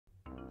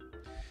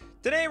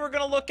Today we're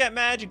going to look at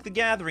Magic the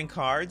Gathering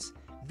cards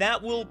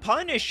that will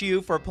punish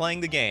you for playing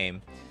the game.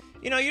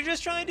 You know, you're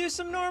just trying to do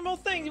some normal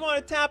things. You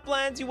want to tap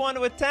lands, you want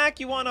to attack,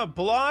 you want to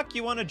block,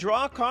 you want to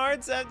draw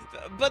cards,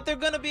 but there's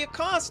going to be a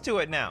cost to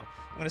it now.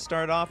 I'm going to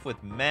start off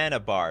with Mana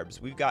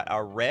Barbs. We've got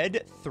our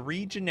red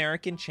 3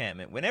 generic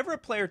enchantment. Whenever a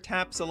player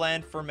taps a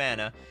land for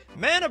mana,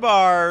 Mana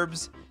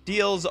Barbs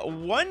deals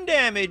 1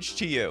 damage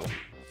to you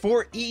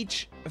for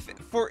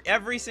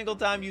every single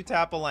time you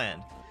tap a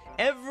land.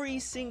 Every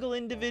single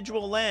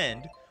individual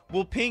land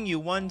will ping you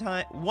one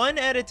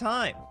at a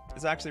time.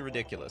 It's actually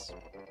ridiculous.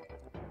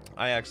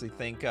 I actually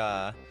think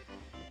the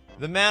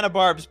Mana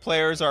Barbs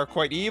players are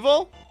quite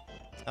evil,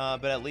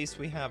 but at least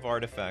we have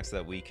artifacts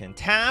that we can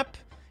tap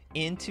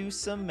into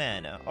some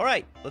mana. All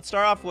right, let's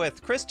start off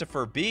with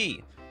Christopher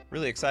B.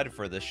 Really excited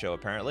for this show,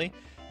 apparently.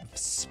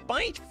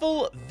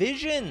 Spiteful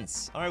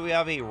Visions. All right, we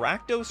have a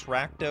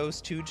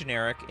Rakdos 2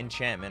 generic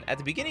enchantment. At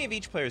the beginning of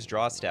each player's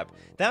draw step,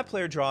 that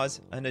player draws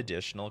an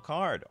additional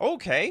card.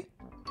 Okay,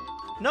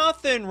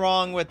 nothing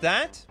wrong with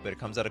that, but it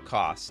comes at a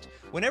cost.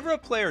 Whenever a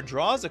player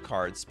draws a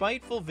card,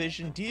 Spiteful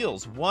Vision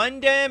deals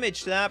 1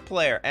 damage to that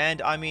player.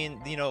 And I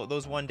mean, you know,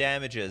 those 1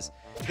 damages,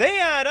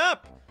 they add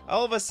up.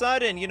 All of a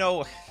sudden, you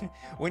know,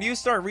 when you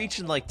start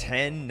reaching like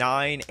 10,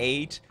 9,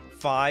 8,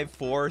 5,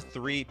 4,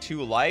 3,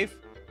 2 life,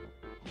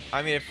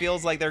 I mean, it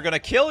feels like they're gonna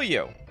kill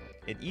you.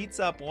 It eats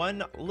up a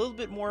little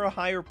bit more, a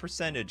higher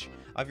percentage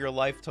of your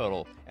life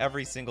total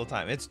every single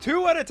time. It's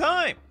 2 at a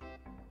time.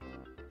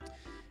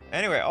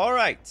 Anyway, all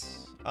right.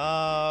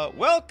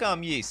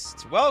 Welcome,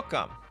 Yeast.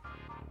 Welcome.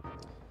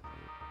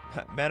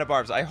 Mana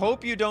Barbs, I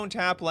hope you don't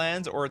tap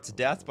lands or it's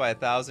death by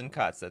 1,000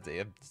 cuts. That's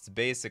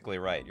basically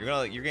right. You're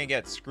gonna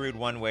get screwed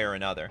one way or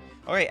another.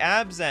 Okay,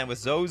 Abzan with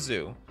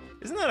Zozu.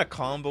 Isn't that a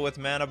combo with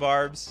Mana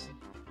Barbs?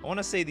 I want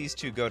to say these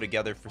two go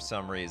together for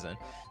some reason.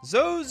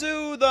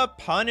 Zozu the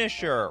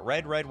Punisher.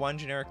 Red 1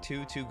 generic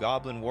 2/2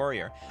 Goblin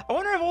Warrior. I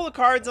wonder if all the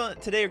cards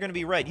today are going to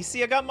be red. You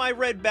see, I got my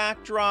red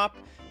backdrop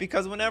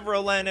because whenever a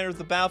land enters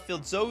the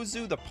battlefield,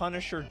 Zozu the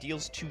Punisher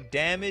deals 2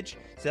 damage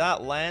to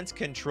that land's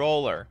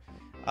controller.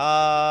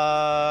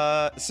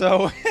 So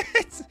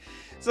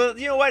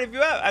you know what? If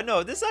you have, I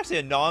know this is actually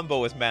a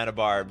nombo with Mana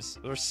Barbs,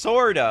 or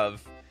sort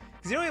of.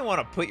 Because you don't even want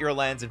to put your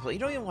lands in play. You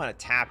don't even want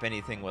to tap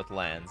anything with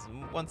lands.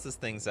 Once this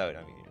thing's out,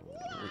 I mean,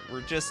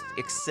 we're just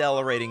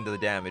accelerating the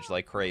damage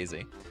like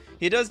crazy.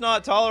 He does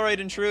not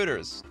tolerate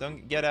intruders.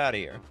 Don't get out of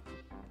here.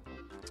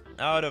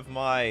 Out of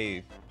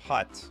my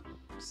hut,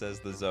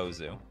 says the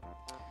Zozu.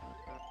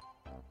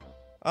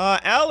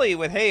 Ali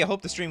with, hey, I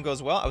hope the stream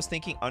goes well. I was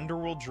thinking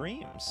Underworld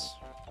Dreams.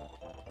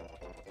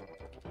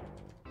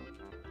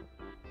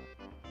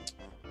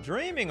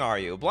 Dreaming, are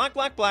you?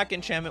 Black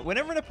enchantment.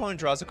 Whenever an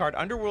opponent draws a card,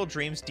 Underworld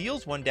Dreams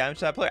deals 1 damage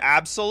to that player.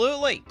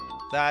 Absolutely.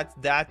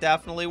 That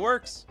definitely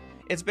works.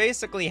 It's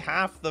basically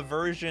half the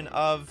version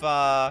of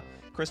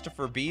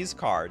Christopher B's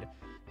card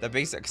that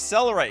basically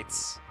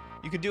accelerates.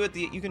 You can do it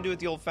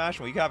the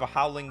old-fashioned way. You can have a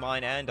Howling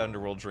Mine and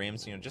Underworld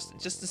Dreams, you know,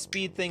 just to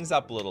speed things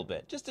up a little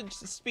bit. Just to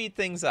speed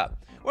things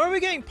up. Why are we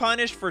getting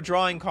punished for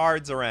drawing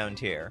cards around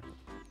here?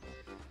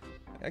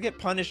 I get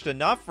punished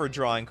enough for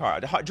drawing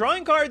cards.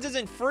 Drawing cards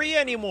isn't free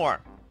anymore.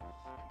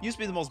 Used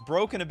to be the most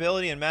broken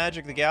ability in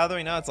Magic the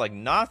Gathering. Now it's like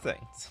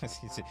nothing.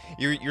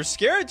 You're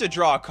scared to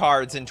draw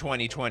cards in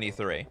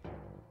 2023.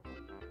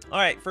 All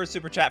right, first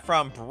super chat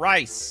from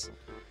Bryce.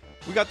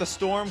 We got the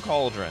Storm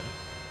Cauldron.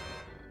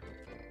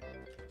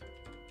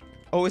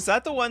 Oh, is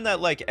that the one that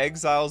like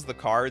exiles the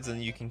cards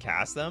and you can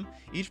cast them?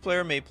 Each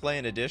player may play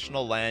an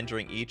additional land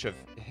during each of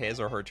his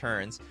or her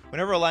turns.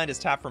 Whenever a land is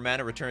tapped for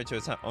mana, return it to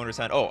its owner's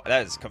hand. Oh,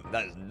 that is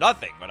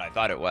nothing what I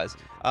thought it was.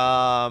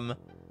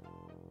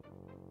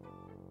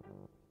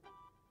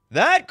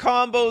 That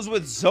combos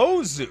with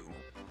Zozu.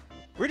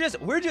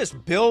 We're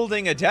just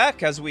building a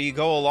deck as we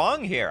go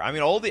along here. I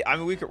mean,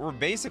 we're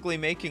basically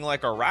making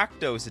like a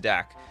Rakdos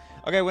deck.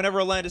 Okay, whenever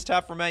a land is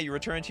tapped for mana, you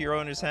return it to your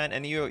owner's hand,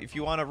 and if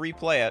you want to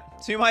replay it.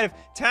 So you might have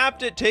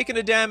tapped it, taken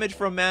a damage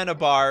from Mana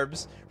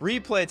Barbs,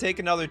 replay it, take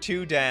another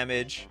 2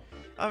 damage.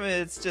 I mean,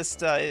 it's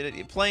just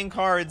playing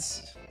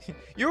cards.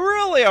 You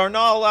really are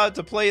not allowed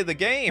to play the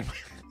game.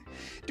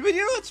 But you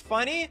know what's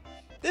funny?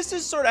 This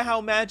is sort of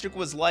how Magic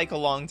was like a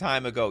long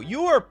time ago.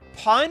 You are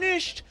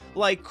punished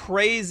like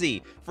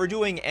crazy for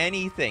doing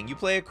anything. You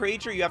play a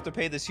creature, you have to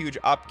pay this huge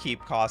upkeep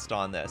cost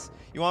on this.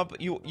 You want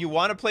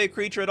to play a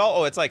creature at all?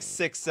 Oh, it's like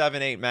 6,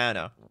 7, 8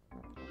 mana.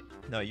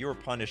 No, you were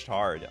punished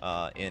hard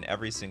in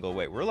every single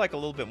way. We're like a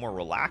little bit more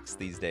relaxed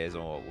these days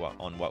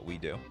on what we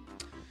do.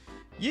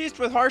 Yeast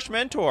with Harsh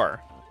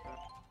Mentor.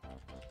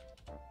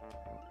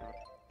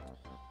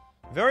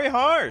 Very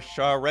harsh.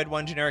 Red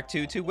 1 generic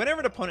 2/2. Whenever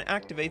an opponent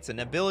activates an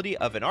ability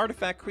of an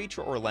artifact,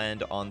 creature, or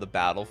land on the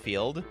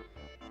battlefield.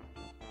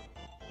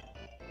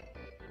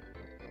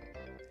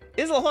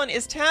 Islahun,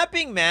 is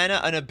tapping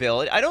mana an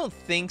ability? I don't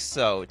think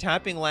so.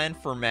 Tapping land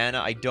for mana,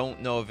 I don't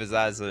know if it's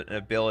as an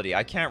ability.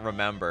 I can't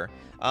remember.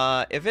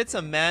 If it's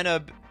a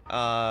mana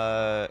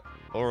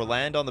or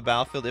land on the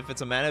battlefield, if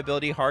it's a mana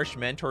ability, Harsh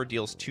Mentor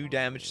deals 2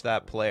 damage to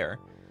that player.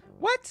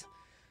 What?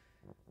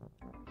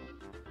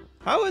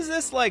 How is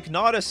this, like,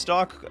 not a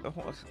stock...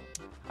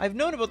 I've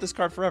known about this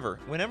card forever.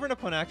 Whenever an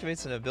opponent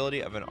activates an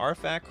ability of an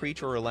artifact,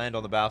 creature, or land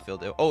on the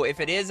battlefield... Oh, if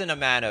it isn't a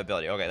mana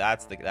ability. Okay,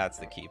 that's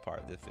the key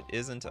part. If it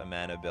isn't a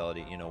mana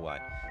ability, you know what?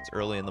 It's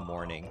early in the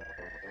morning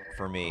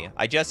for me.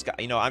 I just got...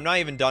 You know, I'm not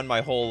even done my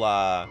whole,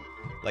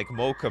 like,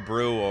 mocha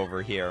brew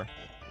over here.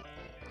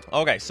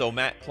 Okay, so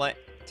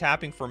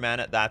tapping for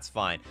mana, that's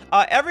fine.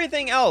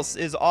 Everything else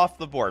is off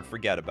the board.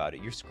 Forget about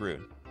it. You're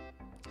screwed.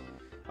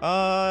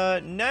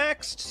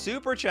 Next,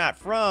 super chat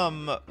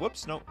from...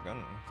 Whoops, no.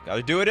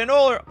 Gotta do it in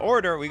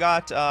order. We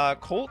got,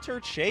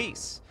 Coulter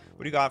Chase.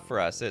 What do you got for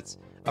us? It's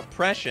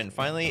Oppression.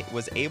 Finally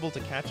was able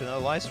to catch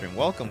another live stream.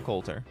 Welcome,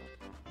 Coulter.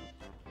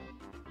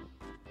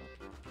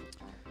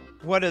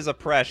 What does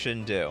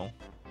Oppression do?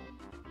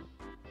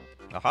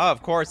 Aha,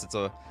 of course,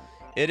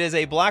 it is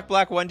a black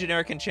 1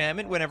 generic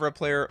enchantment. Whenever a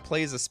player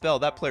plays a spell,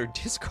 that player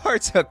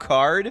discards a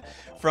card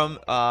from,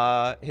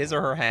 his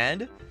or her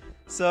hand.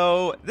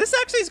 So, this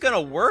actually is going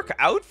to work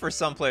out for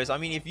some players. I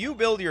mean, if you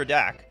build your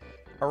deck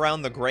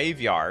around the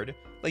graveyard,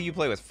 like you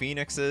play with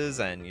Phoenixes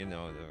and, you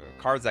know,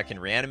 the cards that can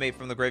reanimate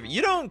from the graveyard,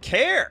 you don't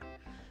care.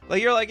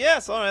 Like, you're like,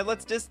 yes, all right,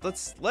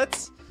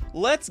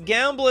 let's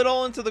gamble it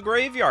all into the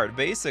graveyard,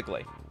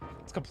 basically.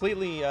 It's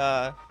completely,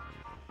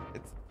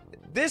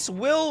 this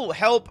will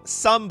help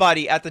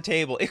somebody at the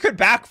table. It could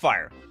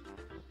backfire.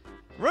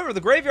 Remember,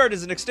 the graveyard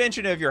is an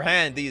extension of your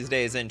hand these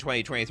days in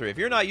 2023. If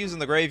you're not using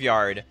the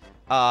graveyard...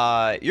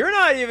 you're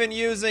not even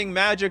using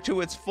Magic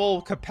to its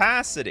full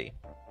capacity.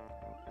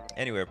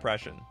 Anyway,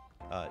 Oppression.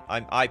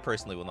 I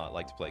personally will not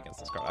like to play against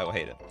this card. I will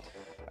hate it.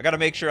 I gotta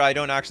make sure I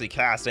don't actually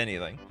cast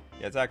anything.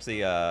 Yeah, it's actually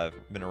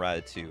been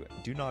errated to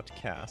do not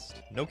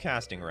cast. No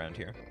casting around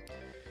here.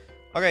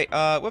 Okay,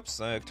 whoops.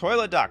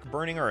 Toilet Duck,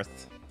 Burning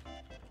Earth.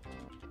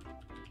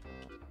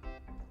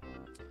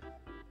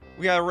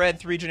 We got a red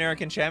 3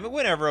 generic enchantment.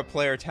 Whenever a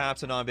player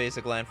taps a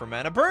non-basic land for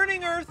mana,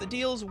 Burning Earth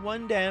deals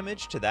 1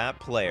 damage to that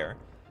player.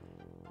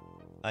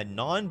 A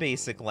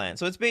non-basic land.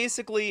 So it's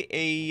basically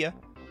a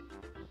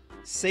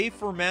safe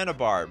for mana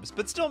barbs,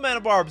 but still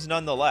mana barbs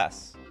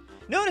nonetheless.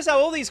 Notice how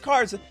all these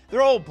cards,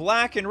 they're all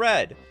black and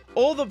red.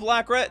 All the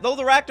red, all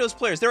the Rakdos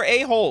players, they're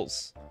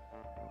a-holes.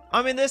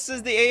 I mean, this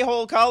is the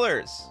a-hole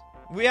colors.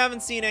 We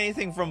haven't seen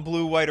anything from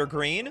blue, white, or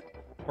green.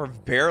 Or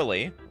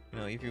barely. You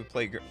know, if you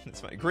play,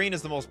 it's funny. Green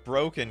is the most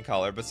broken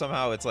color, but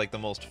somehow it's like the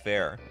most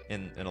fair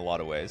in a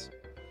lot of ways.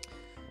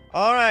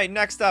 All right,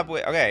 next up,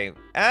 okay,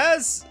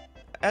 as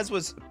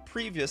was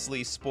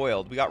previously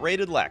spoiled, we got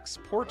Rated Lex,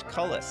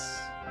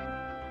 Portcullis.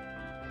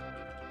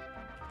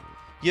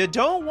 You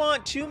don't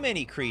want too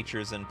many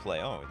creatures in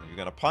play. Oh, you're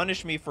gonna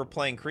punish me for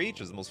playing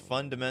creatures, the most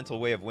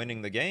fundamental way of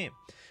winning the game.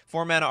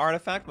 4 mana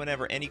artifact,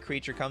 whenever any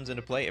creature comes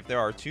into play, if there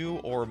are 2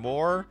 or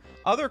more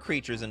other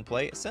creatures in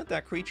play, set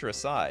that creature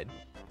aside.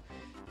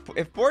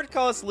 If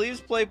Portcullis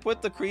leaves play,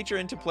 put the creature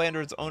into play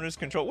under its owner's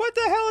control. What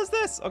the hell is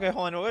this? Okay,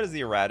 hold on, what is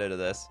the errata to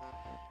this?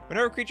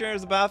 Whenever a creature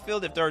enters the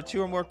battlefield, if there are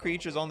 2 or more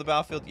creatures on the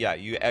battlefield, yeah,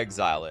 you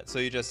exile it. So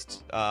you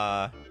just,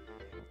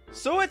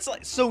 so it's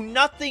like, so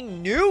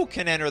nothing new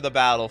can enter the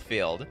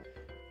battlefield.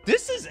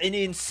 This is an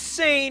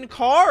insane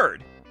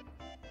card.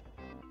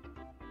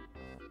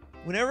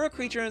 Whenever a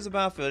creature enters the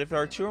battlefield, if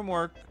there are 2 or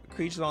more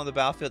creatures on the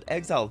battlefield,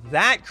 exile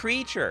that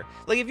creature.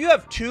 Like, if you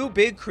have 2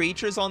 big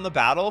creatures on the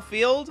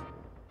battlefield,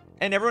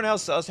 and everyone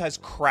else has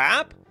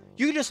crap,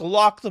 you can just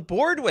lock the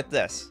board with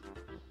this.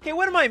 Hey,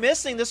 what am I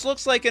missing? This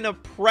looks like an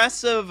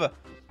oppressive...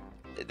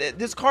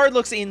 This card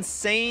looks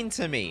insane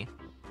to me.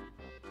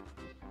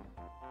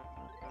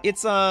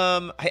 It's,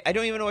 I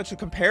don't even know what to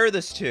compare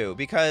this to,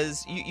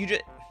 because you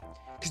just...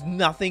 Because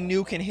nothing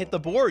new can hit the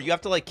board. You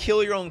have to, like,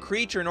 kill your own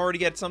creature in order to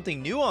get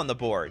something new on the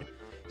board.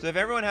 So if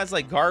everyone has,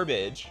 like,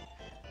 garbage,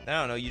 I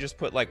don't know, you just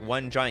put, like,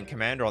 1 giant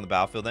commander on the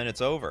battlefield, then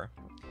it's over.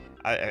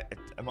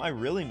 Am I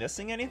really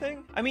missing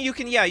anything? I mean, you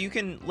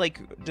can,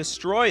 like,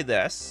 destroy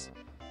this,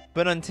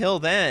 but until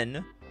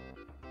then...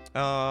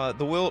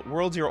 the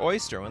world's your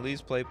oyster. When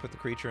leaves play, put the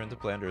creature into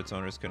play under its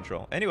owner's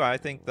control. Anyway, I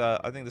think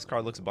this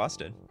card looks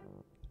busted.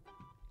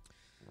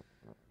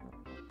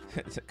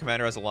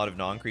 Commander has a lot of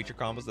non-creature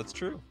combos. That's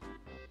true.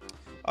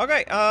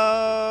 Okay,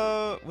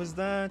 was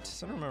that...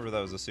 I don't remember if that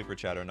was a super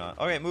chat or not.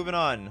 Okay, moving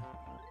on.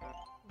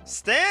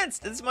 Stance!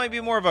 This might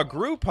be more of a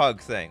group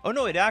hug thing. Oh,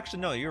 no, it actually...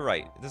 No, you're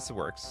right. This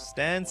works.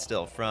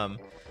 Standstill from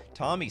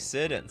Tommy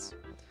Siddons.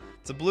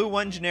 It's a blue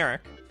 1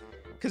 generic.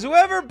 Because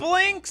whoever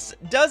blinks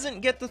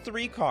doesn't get the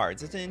 3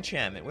 cards. It's an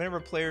enchantment. Whenever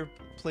a player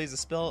plays a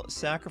spell,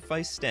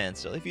 sacrifice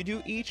Standstill. If you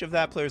do, each of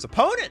that player's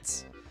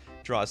opponents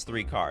draws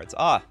 3 cards.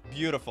 Ah,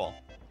 beautiful.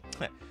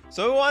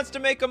 So who wants to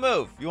make a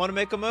move? You want to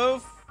make a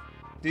move?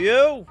 Do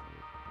you?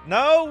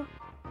 No?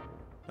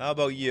 How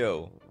about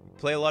you?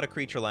 Play a lot of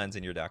creature lands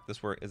in your deck. This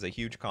is a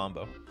huge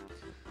combo.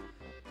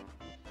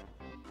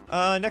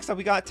 Next up,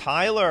 we got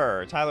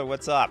Tyler. Tyler,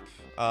 what's up?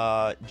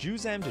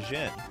 Juzam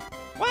Dejin.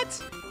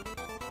 What?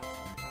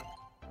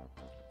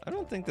 I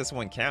don't think this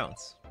one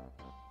counts.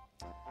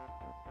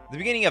 At the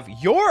beginning of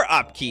your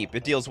upkeep,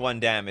 it deals 1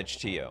 damage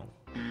to you.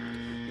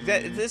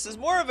 This is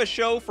more of a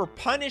show for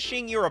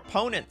punishing your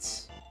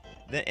opponents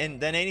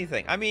than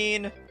anything. I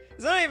mean,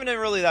 it's not even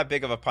really that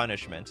big of a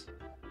punishment.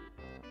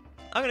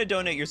 I'm going to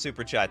donate your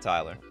super chat,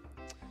 Tyler.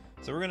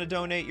 So we're going to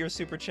donate your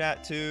super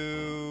chat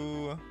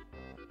to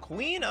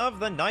Queen of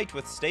the Night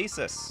with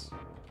Stasis.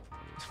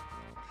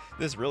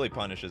 This really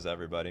punishes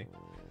everybody.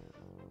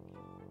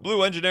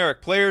 Blue and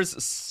generic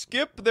players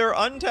skip their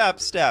untap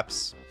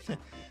steps.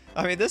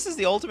 I mean, this is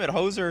the ultimate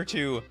hoser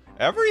to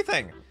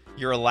everything.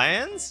 Your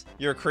lands,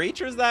 your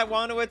creatures that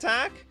want to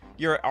attack,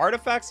 your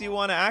artifacts you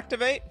want to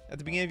activate. At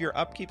the beginning of your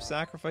upkeep,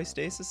 sacrifice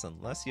stasis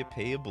unless you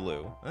pay a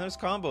blue. And there's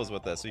combos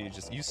with this, so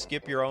you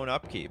skip your own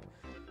upkeep.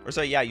 Or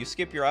so yeah, you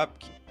skip your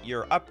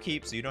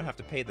upkeep, so you don't have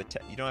to pay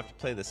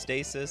play the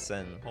stasis,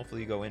 and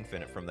hopefully you go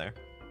infinite from there.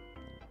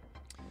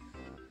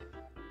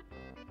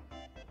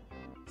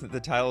 The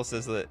title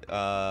says that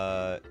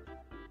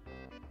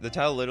the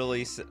title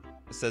literally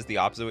says the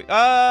opposite way.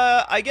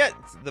 I get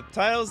the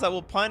titles that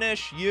will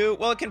punish you.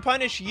 Well, it can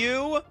punish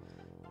you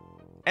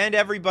and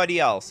everybody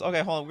else.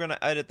 Okay, hold on. We're gonna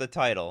edit the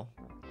title.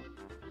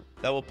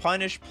 That will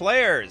punish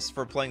players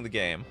for playing the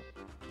game.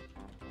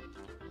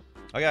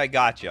 Okay, I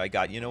got you.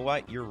 You know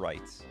what? You're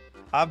right.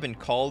 I've been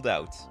called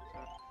out.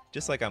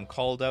 Just like I'm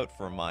called out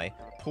for my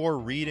poor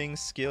reading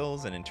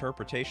skills and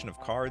interpretation of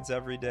cards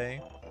every day.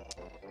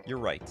 You're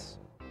right.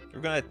 We're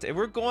gonna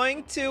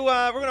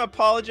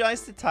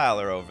apologize to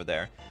Tyler over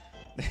there.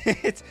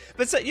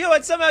 But so, you know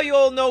what? Somehow you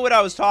all know what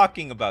I was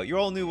talking about. You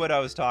all knew what I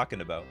was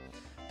talking about.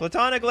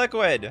 Platonic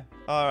Liquid.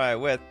 All right,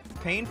 with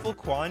Painful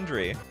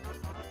Quandary.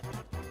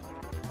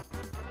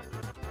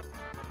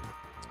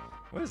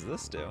 What does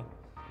this do?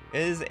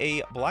 It is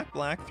a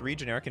black 3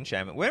 generic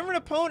enchantment. Whenever an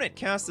opponent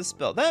casts a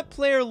spell, that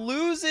player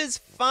loses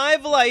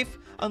 5 life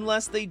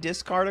unless they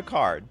discard a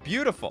card.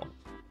 Beautiful.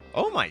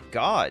 Oh my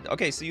god.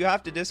 Okay, so you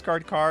have to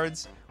discard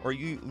cards or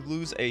you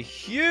lose a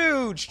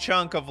huge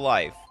chunk of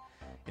life.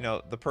 You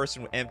know, the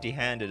person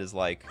empty-handed is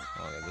like,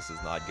 oh, yeah, this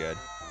is not good.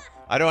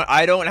 I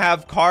don't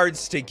have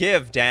cards to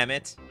give, damn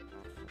it.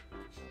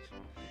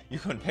 You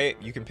can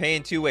pay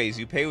in 2 ways.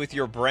 You pay with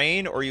your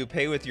brain or you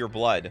pay with your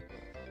blood.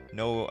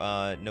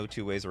 No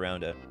 2 ways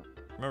around it.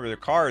 Remember, the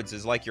cards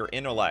is like your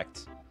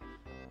intellect.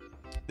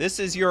 This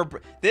is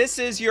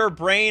your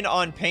brain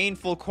on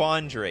Painful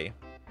Quandary.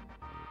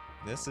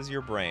 This is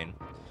your brain.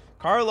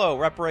 Carlo,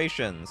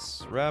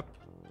 reparations.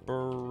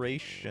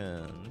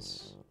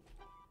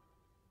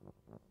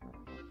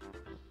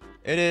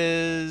 It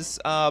is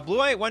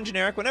blue-white 1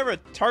 generic. Whenever a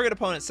target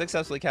opponent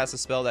successfully casts a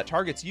spell that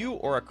targets you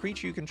or a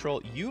creature you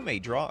control, you may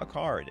draw a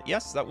card.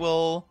 Yes, that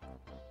will...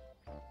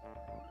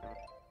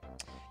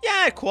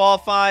 Yeah, it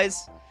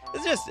qualifies.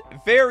 It's just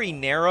very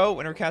narrow.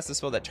 Whenever it casts a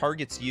spell that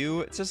targets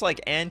you, it's just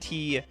like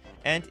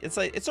it's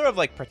sort of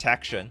like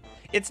protection.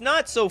 It's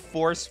not so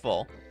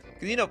forceful.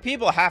 Because, you know,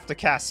 people have to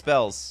cast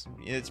spells.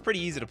 It's pretty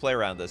easy to play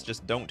around this.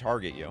 Just don't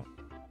target you.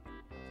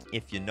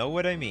 If you know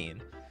what I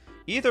mean.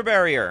 Ether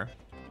Barrier.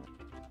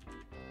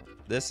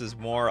 This is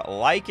more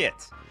like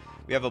it.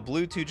 We have a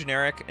blue 2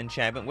 generic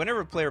enchantment.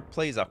 Whenever a player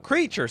plays a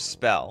creature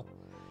spell,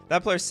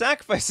 that player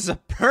sacrifices a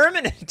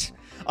permanent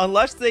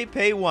unless they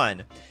pay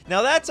 1.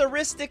 Now that's a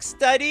heuristic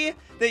study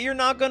that you're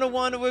not going to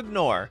want to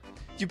ignore.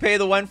 Do you pay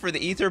the 1 for the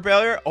Ether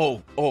Barrier?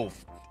 Oh,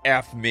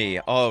 F me.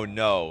 Oh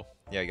no.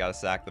 Yeah, you got to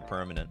sack the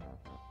permanent.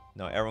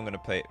 No, everyone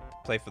going to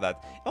play for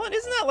that. Oh, and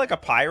isn't that like a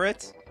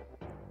pirate?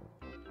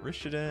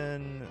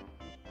 Rishadan...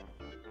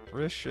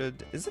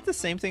 is it the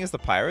same thing as the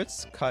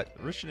pirates?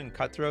 Rishadan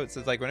Cutthroat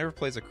says, like, whenever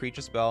plays a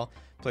creature spell,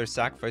 player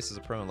sacrifices a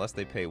permanent unless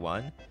they pay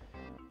 1.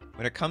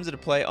 When it comes into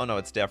play, oh no,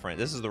 it's different.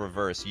 This is the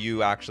reverse.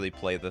 You actually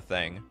play the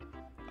thing.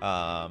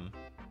 Yeah.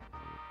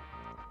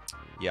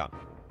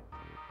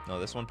 No,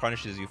 this one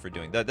punishes you for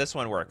doing that. This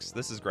one works.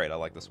 This is great. I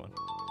like this one.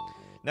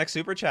 Next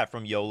super chat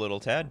from Yo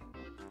Little Ted.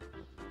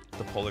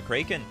 The Polar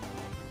Kraken.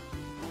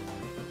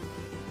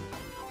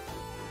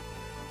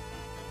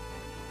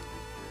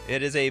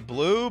 It is a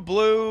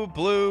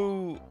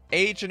blue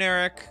 8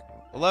 generic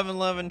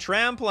 11/11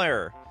 Tram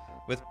player.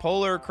 With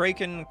Polar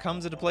Kraken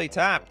comes into play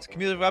tapped.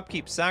 Cumulative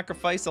upkeep,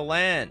 sacrifice a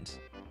land.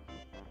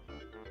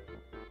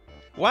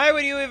 Why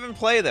would you even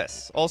play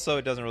this? Also,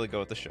 it doesn't really go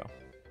with the show.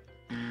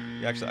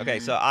 Actually, okay,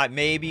 so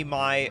maybe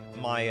my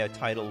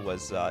title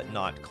was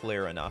not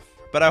clear enough.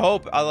 But I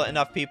hope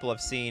enough people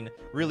have seen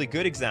really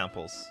good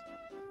examples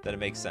that it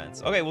makes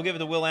sense. Okay, we'll give it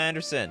to Will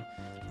Anderson.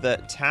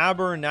 The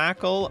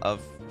Tabernacle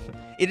of...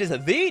 It is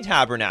the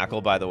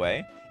Tabernacle, by the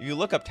way. If you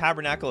look up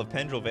Tabernacle of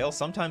Pendrell Vale,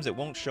 sometimes it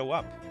won't show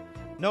up.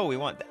 No, we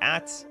want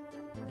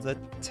the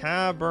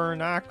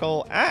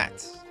Tabernacle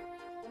at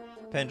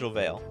Pendrell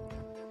Vale.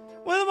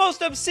 One of the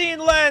most obscene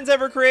lands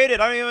ever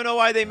created. I don't even know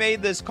why they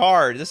made this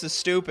card. This is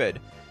stupid.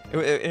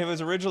 It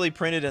was originally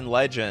printed in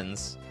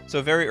Legends.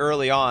 So very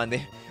early on,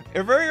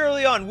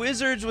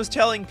 Wizards was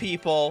telling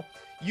people,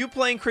 you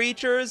playing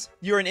creatures,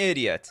 you're an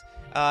idiot.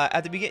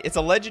 At the beginning, it's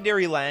a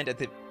legendary land.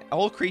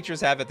 All creatures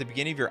have at the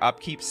beginning of your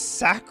upkeep,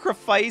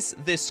 sacrifice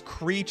this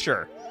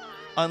creature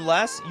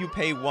unless you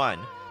pay 1.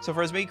 So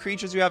for as many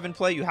creatures you have in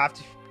play, you have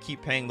to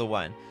keep paying the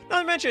 1. Not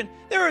to mention,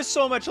 there was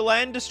so much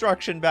land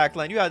destruction back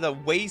then. You had the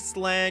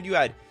Wasteland, you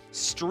had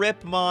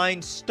Strip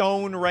Mine,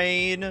 Stone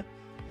Rain.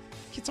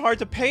 It's hard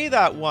to pay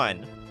that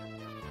one.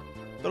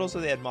 But also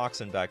they had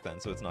Moxen back then,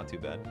 so it's not too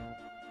bad.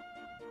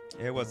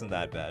 It wasn't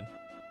that bad.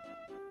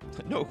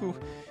 No, who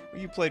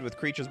you played with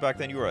creatures back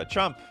then? You were a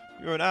chump.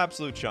 You were an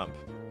absolute chump.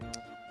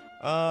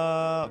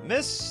 The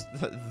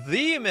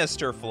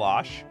Mr.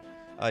 Flosh.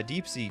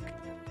 Deep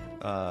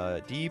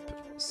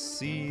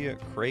Sea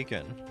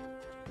Kraken.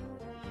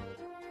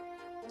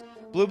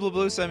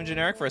 Blue, 7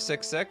 generic for a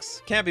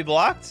 6/6. Can't be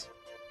blocked?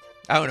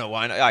 I don't know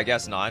why not. I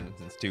guess not.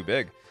 It's too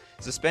big.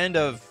 Suspend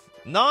of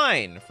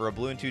 9 for a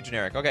blue and 2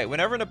 generic. Okay,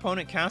 whenever an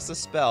opponent casts a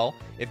spell,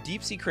 if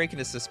Deep Sea Kraken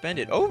is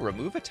suspended,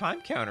 remove a time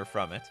counter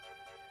from it.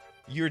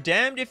 You're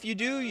damned if you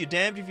do, you're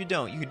damned if you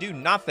don't. You can do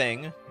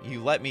nothing.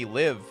 You let me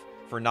live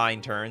for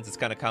 9 turns. It's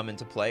going to come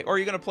into play. Or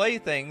you're going to play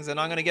things, and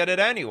I'm going to get it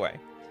anyway.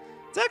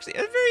 It's actually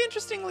a very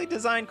interestingly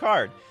designed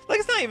card. Like,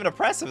 it's not even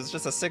oppressive. It's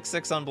just a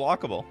 6/6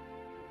 unblockable.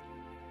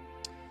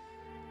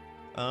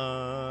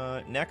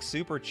 Next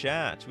super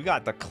chat. We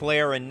got the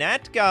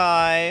Clarinet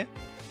guy.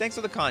 Thanks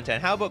for the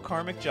content. How about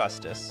Karmic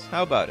Justice?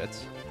 How about it?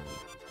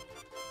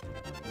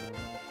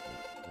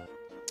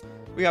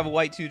 We have a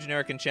white 2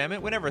 generic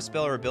enchantment. Whenever a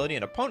spell or ability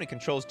an opponent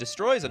controls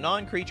destroys a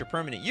non-creature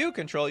permanent you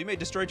control, you may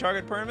destroy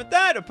target permanent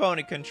that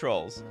opponent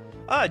controls.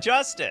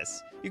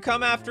 Justice. You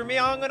come after me,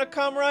 I'm gonna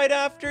come right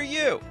after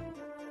you.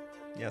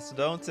 Yeah, so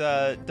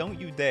don't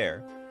you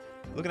dare.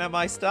 Looking at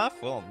my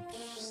stuff? Well,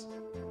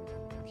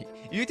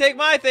 you take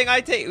my thing, I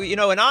take, you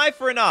know, an eye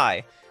for an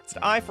eye. It's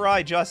an eye for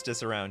eye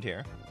justice around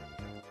here.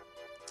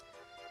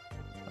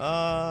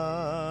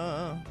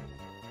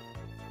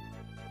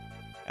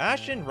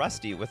 Ashen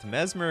Rusty with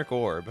Mesmeric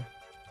Orb.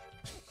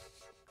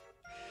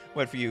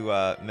 What for you,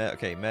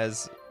 okay,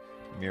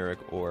 Mesmeric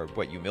Orb.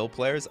 What, you mill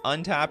players?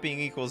 Untapping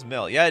equals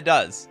mill. Yeah, it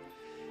does.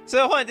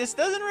 So, hold on, this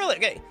doesn't really,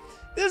 okay,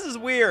 this is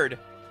weird.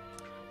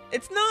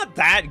 It's not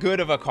that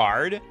good of a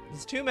card.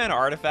 It's 2-mana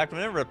artifact.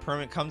 Whenever a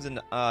permanent comes in,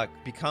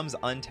 becomes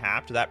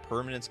untapped, that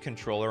permanent's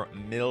controller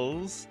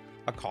mills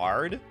a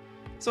card.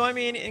 So, I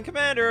mean, in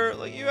Commander,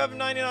 like, you have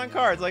 99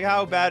 cards. Like,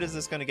 how bad is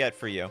this going to get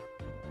for you?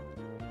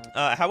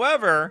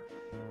 However,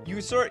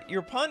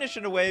 you're punished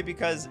in a way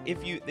because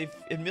if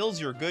it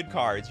mills your good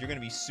cards, you're going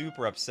to be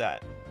super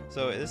upset.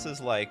 So this is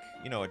like,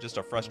 you know, just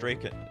a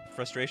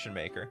frustration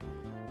maker.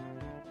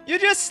 You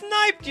just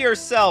sniped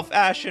yourself,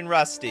 Ashen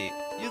Rusty.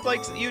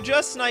 You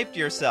just sniped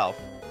yourself.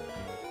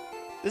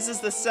 This is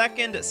the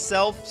second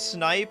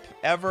self-snipe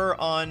ever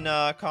on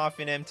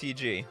Coffee and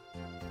MTG.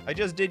 I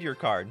just did your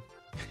card.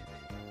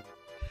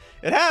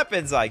 It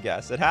happens, I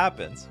guess. It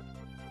happens.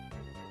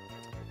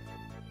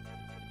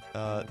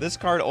 This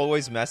card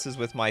always messes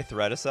with my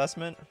threat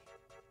assessment.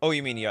 Oh,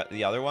 you mean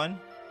the other one?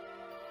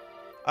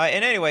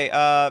 And anyway,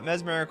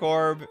 Mesmeric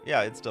Orb,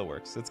 yeah, it still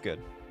works. It's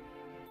good.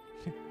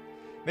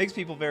 Makes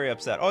people very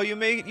upset. Oh, you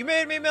made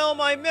me mill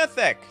my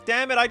mythic.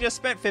 Damn it, I just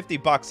spent 50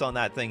 bucks on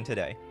that thing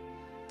today.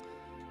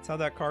 That's how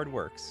that card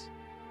works.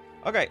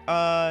 Okay,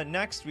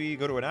 next we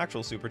go to an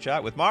actual super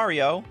chat with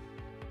Mario.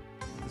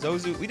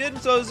 Zozu, we did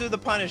Zozu the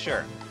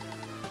Punisher.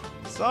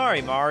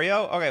 Sorry,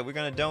 Mario. Okay, we're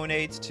gonna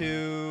donate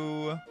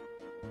to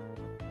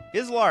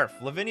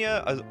Islarf,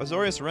 Lavinia,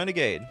 Azorius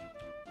Renegade.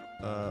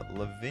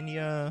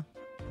 Lavinia.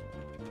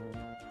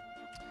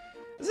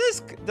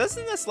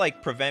 Doesn't this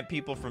like prevent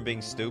people from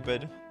being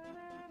stupid?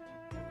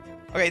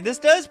 Okay, this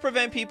does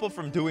prevent people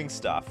from doing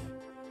stuff,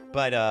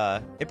 but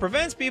it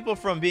prevents people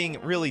from being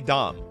really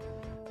dumb,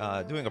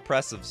 doing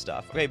oppressive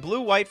stuff. Okay,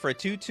 blue-white for a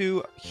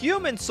 2/2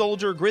 human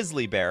soldier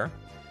grizzly bear.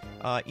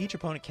 Each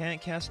opponent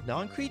can't cast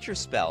non-creature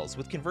spells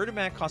with converted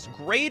mana cost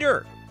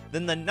greater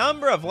than the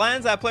number of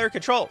lands that player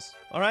controls.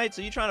 All right,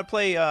 so you're trying to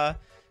play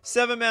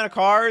 7 mana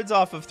cards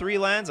off of 3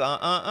 lands?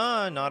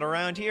 Not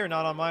around here,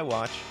 not on my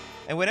watch.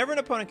 And whenever an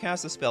opponent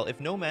casts a spell,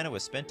 if no mana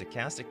was spent to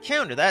cast it,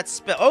 counter that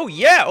spell. Oh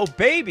yeah, oh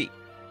baby.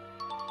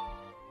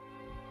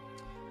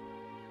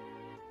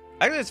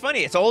 Actually, it's funny.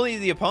 It's only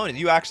the opponent.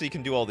 You actually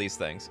can do all these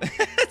things.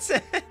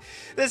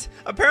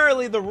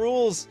 Apparently, the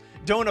rules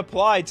don't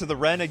apply to the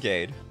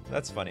Renegade.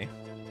 That's funny.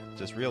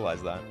 Just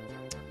realized that.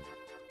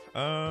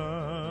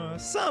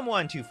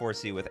 Someone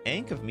 2/4C with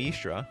Ankh of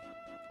Mishra.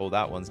 Oh,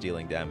 that one's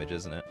dealing damage,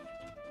 isn't it?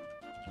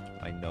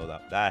 I know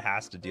that. That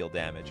has to deal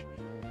damage.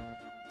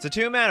 It's a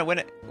 2-mana.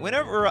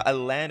 Whenever a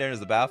land enters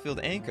the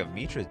battlefield, Ankh of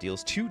Mishra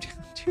deals 2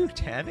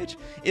 damage.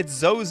 It's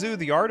Zozu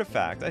the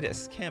artifact. I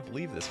just can't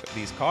believe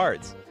these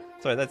cards.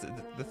 Sorry, that's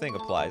the thing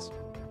applies.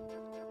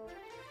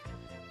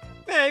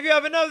 Man, if you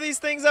have enough of these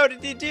things out,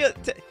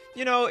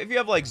 you know, if you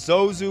have like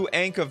Zozu,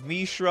 Ankh of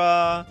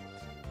Mishra,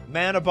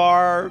 Mana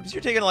Barbs,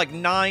 you're taking like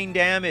 9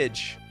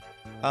 damage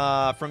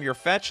from your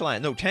fetch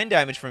land. No, 10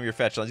 damage from your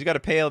fetch lands. You got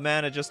to pay a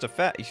mana just to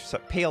fetch.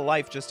 Pay a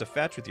life just to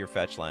fetch with your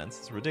fetch lands.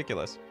 It's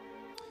ridiculous.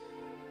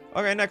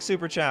 Okay, next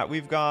super chat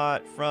we've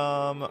got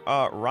from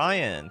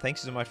Ryan. Thanks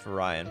so much for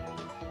Ryan.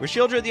 Was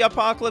Shieldred the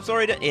Apocalypse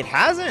already done? It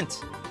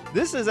hasn't.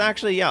 This is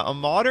actually, yeah, a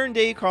modern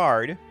day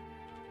card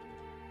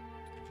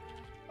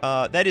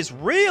that is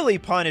really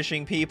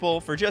punishing people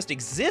for just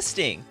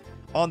existing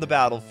on the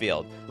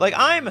battlefield. Like,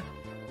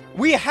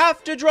 we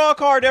have to draw a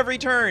card every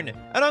turn,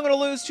 and I'm going to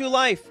lose 2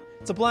 life.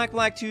 It's a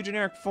black 2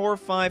 generic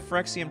 4/5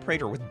 Phyrexian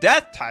Praetor with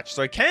Death Touch,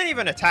 so I can't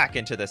even attack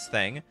into this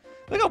thing.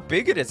 Look how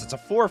big it is. It's a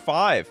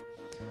 4/5.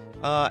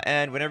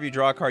 And whenever you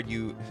draw a card,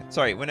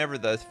 whenever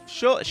the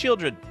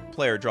shielded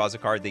player draws a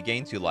card, they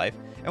gain 2 life.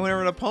 And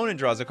whenever an opponent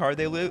draws a card,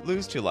 they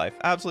lose 2 life.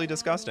 Absolutely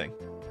disgusting.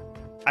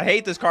 I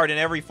hate this card in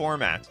every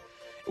format.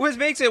 What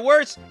makes it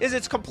worse is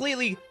it's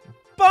completely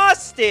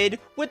busted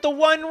with the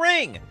One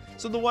Ring.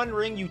 So the One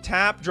Ring, you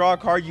tap, draw a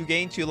card, you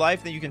gain 2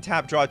 life, then you can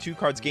tap, draw 2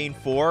 cards, gain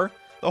 4.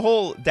 The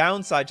whole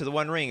downside to the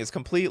One Ring is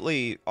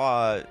completely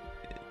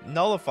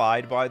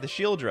nullified by the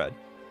Shieldred.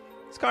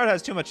 This card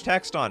has too much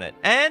text on it.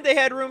 And they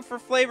had room for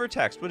flavor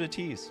text. What a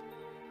tease.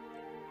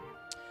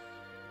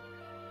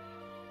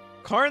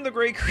 Karn the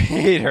Great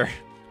Creator.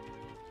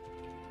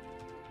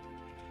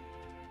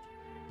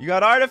 You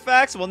got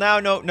artifacts? Well, now,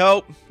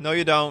 no,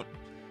 you don't.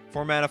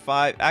 4 mana,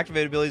 5.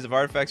 Activated abilities of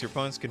artifacts your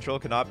opponent's control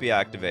cannot be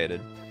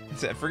activated.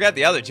 Forget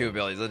the other 2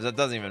 abilities. That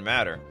doesn't even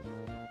matter.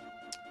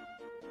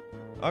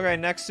 Okay,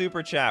 next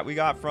super chat we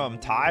got from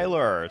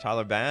Tyler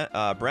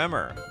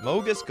Bremer.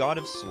 Mogus, God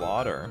of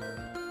Slaughter.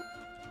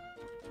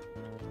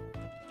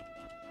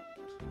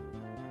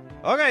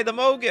 Okay, the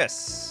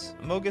Mogus.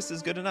 Mogus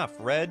is good enough.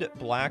 Red,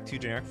 black, 2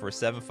 generic for a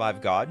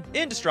 7/5 god.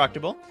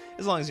 Indestructible.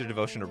 As long as your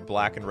devotion of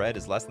black and red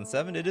is less than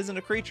 7, it isn't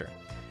a creature.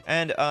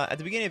 And at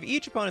the beginning of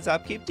each opponent's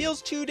upkeep,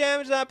 deals 2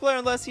 damage to that player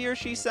unless he or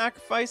she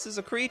sacrifices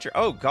a creature.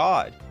 Oh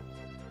God.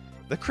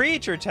 The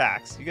creature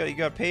tax. You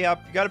gotta pay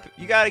up.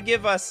 You gotta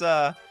give us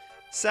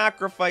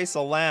sacrifice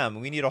a lamb.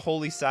 We need a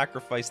holy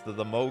sacrifice to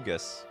the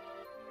Mogus.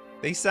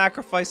 They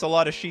sacrifice a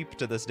lot of sheep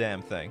to this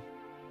damn thing.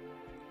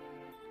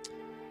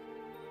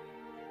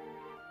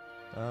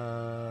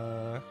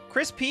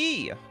 Chris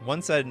P.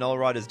 One-sided Null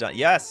Rod is done.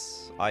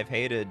 Yes, I've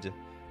hated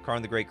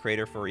Karn the Great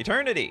Creator for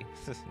eternity.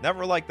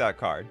 Never liked that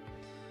card.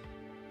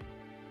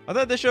 I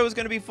thought the show was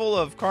going to be full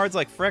of cards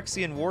like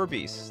Phyrexian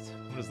Warbeast.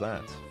 What is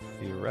that?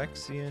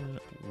 Phyrexian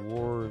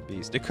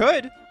Warbeast. It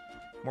could.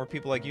 More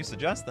people like you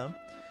suggest them.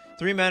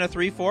 3 mana,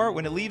 3/4.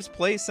 When it leaves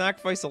play,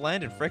 sacrifice a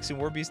land, and Phyrexian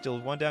Warbeast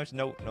deals 1 damage.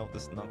 No,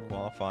 this does not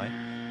qualify.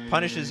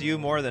 Punishes you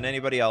more than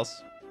anybody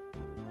else.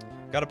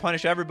 Gotta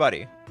punish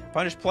everybody.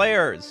 Punish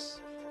players.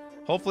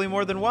 Hopefully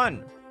more than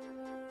 1.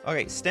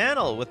 Okay,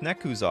 Stanel with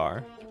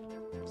Nekuzar.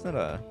 Is that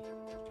a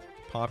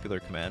popular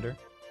commander?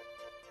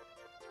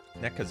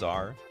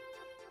 Nekuzar.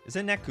 Is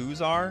it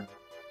Nekuzar?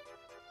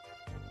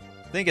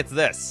 I think it's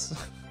this.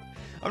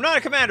 I'm not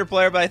a commander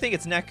player, but I think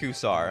it's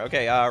Nekuzar.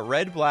 Okay,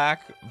 red,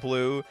 black,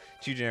 blue,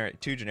 2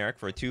 generic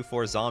for a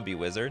 2/4 zombie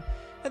wizard.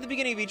 At the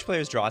beginning of each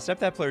player's draw step,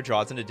 that player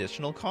draws an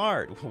additional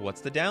card.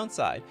 What's the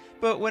downside?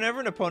 But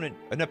whenever an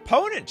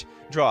opponent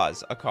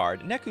draws a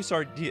card,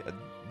 Nekuzar,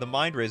 the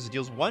Mind Razor,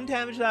 deals 1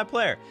 damage to that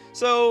player.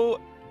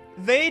 So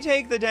they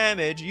take the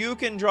damage. You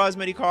can draw as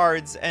many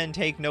cards and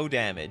take no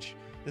damage.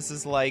 This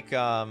is like,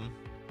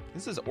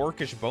 this is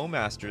Orcish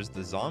Bowmaster's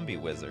the zombie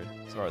wizard,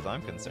 as far as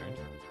I'm concerned.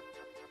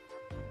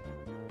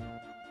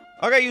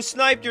 Okay, you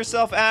sniped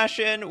yourself,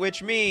 Ashen,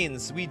 which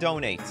means we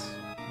donate.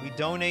 We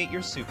donate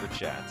your super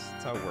chats.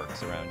 That's how it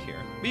works around here.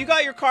 But you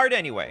got your card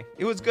anyway.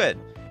 It was good.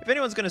 If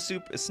anyone's gonna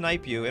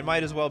snipe you, it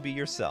might as well be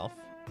yourself.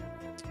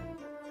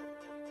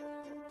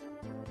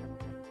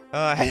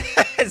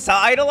 Has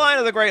Eidolon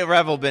of the Great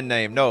Revel been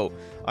named? No.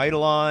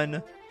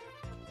 Eidolon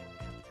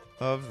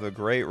of the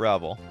Great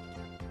Revel.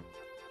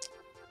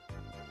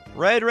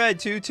 Red,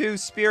 2/2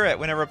 Spirit.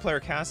 Whenever a player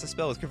casts a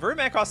spell with convert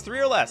mana cost 3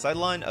 or less,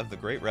 Eidolon of the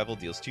Great Revel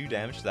deals 2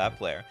 damage to that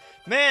player.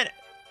 Man,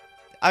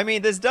 I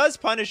mean, this does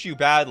punish you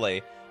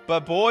badly,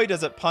 but boy,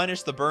 does it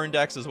punish the burn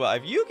decks as well.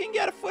 If you can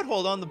get a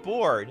foothold on the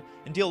board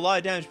and deal a lot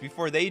of damage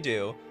before they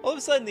do, all of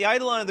a sudden the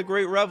Eidolon of the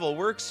Great Revel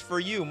works for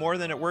you more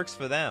than it works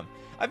for them.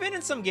 I've been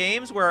in some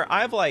games where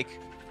I have like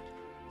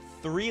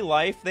 3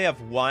 life, they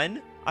have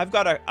 1. I've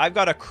got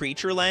a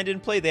creature land in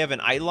play, they have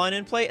an Eidolon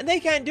in play, and they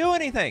can't do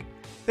anything.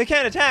 They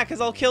can't attack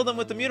because I'll kill them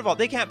with the Mutavault.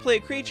 They can't play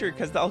a creature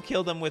because I'll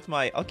kill them with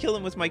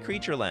my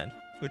creature land,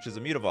 which is a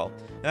Mutavault.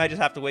 And I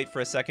just have to wait for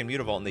a second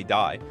Mutavault and they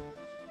die.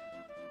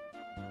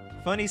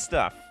 Funny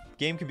stuff.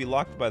 Game can be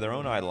locked by their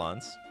own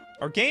Eidolons.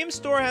 Our game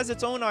store has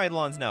its own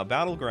Eidolons now,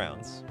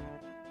 Battlegrounds.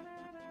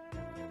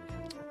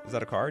 Is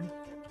that a card?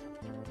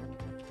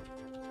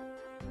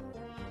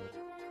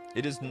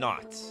 It is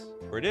not.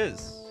 Or it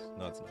is.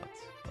 No, it's not.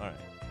 Alright.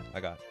 I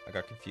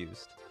got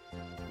confused.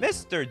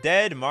 Mr.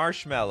 Dead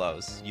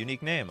Marshmallows.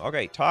 Unique name.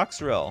 Okay,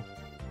 Toxrill.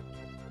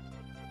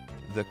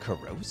 The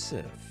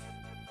Corrosive.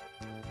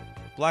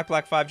 Black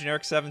 5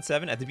 generic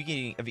 7/7. At the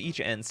beginning of each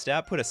end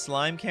step, put a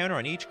slime counter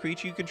on each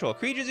creature you control.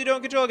 Creatures you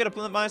don't control get a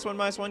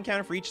 -1/-1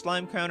 counter for each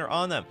slime counter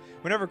on them.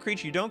 Whenever a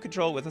creature you don't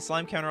control with a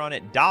slime counter on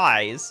it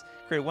dies,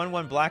 create a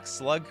 1/1 black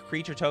slug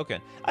creature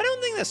token. I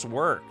don't think this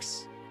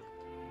works.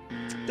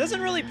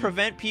 Doesn't really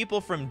prevent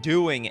people from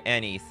doing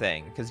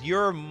anything, because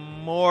you're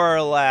more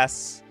or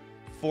less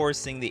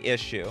forcing the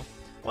issue.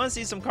 I want to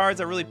see some cards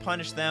that really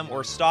punish them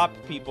or stop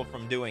people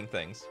from doing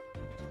things.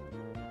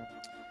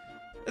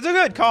 It's a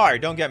good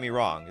card, don't get me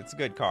wrong. It's a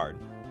good card.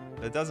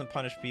 But it doesn't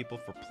punish people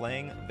for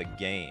playing the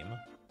game.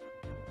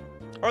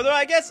 Although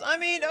I guess, I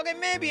mean, okay,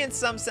 maybe in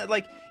some sense,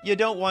 like, you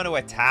don't want to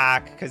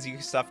attack because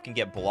your stuff can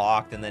get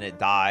blocked and then it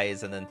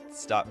dies and then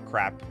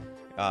crap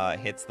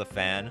hits the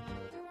fan.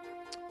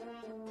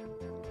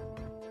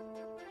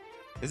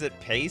 Is it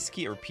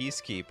Pacekeeper or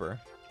Peacekeeper?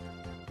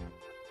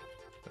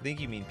 I think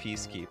you mean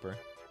Peacekeeper.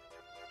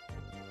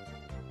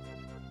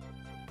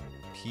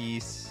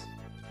 Peace.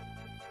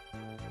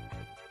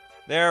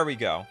 There we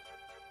go.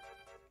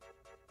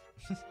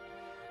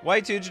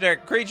 White 2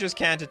 generic creatures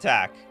can't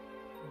attack.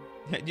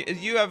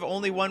 You have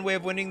only one way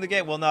of winning the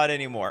game? Well, not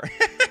anymore.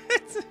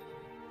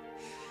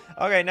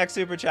 Okay, next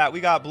super chat.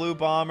 We got Blue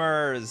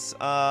Bombers.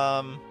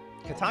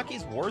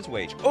 Kataki's Wars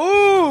Wage.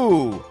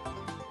 Ooh!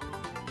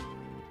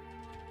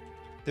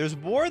 There's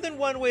more than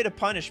one way to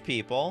punish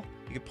people.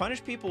 You can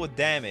punish people with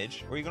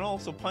damage, or you can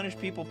also punish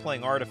people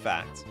playing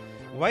artifacts.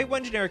 White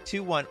 1 generic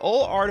 2/1.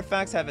 All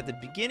artifacts have at the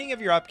beginning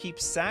of your upkeep,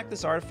 sack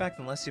this artifact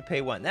unless you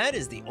pay 1. That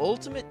is the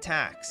ultimate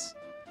tax.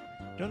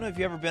 Don't know if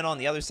you've ever been on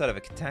the other side of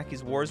a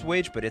Kataki's Wars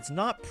Wage, but it's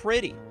not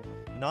pretty.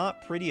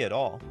 Not pretty at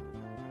all.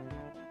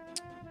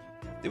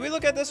 Did we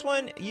look at this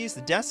one? Use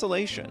the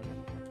Desolation.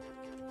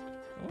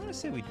 I want to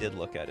say we did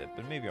look at it,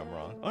 but maybe I'm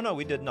wrong. Oh no,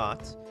 we did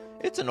not.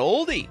 It's an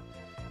oldie.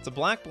 It's a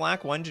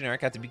black 1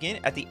 generic. At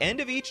the end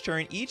of each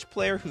turn, each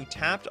player who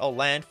tapped a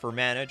land for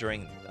mana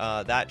during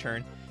that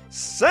turn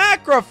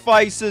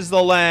sacrifices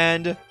the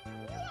land.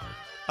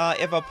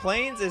 If a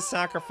Plains is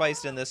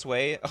sacrificed in this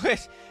way,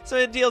 so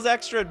it deals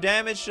extra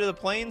damage to the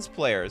Plains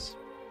players.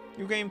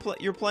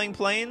 You're playing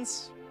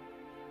Plains?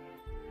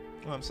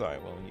 Oh, I'm sorry.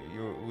 Well,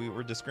 we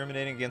were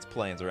discriminating against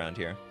Plains around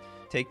here.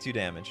 Take 2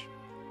 damage.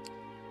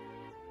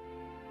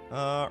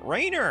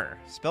 Rainer,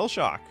 Spell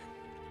Shock.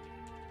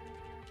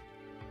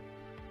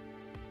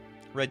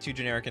 Red 2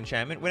 generic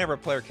enchantment. Whenever a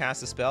player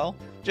casts a spell,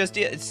 just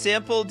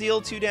simple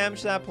deal 2 damage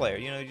to that player.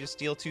 You know, just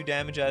deal 2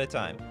 damage at a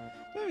time.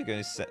 Maybe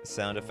good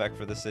sound effect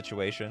for this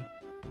situation.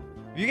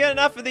 If you get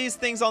enough of these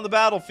things on the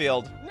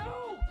battlefield,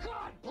 no,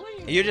 God,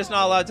 please, you're just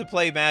not allowed to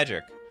play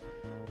Magic.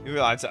 You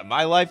realize that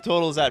my life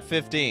total is at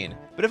 15.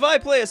 But if I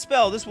play a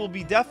spell, this will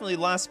be definitely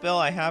the last spell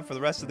I have for the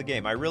rest of the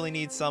game. I really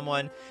need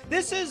someone.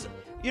 This is,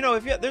 you know,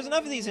 if there's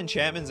enough of these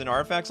enchantments and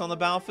artifacts on the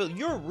battlefield,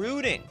 you're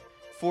rooting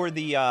for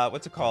the,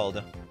 what's it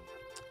called?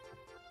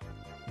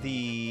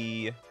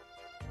 The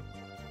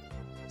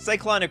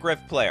Cyclonic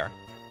Rift player.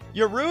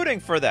 You're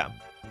rooting for them.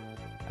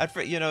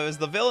 You know, is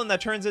the villain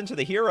that turns into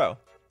the hero.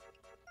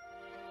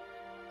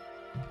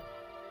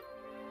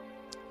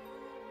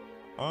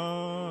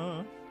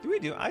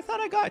 I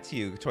thought I got to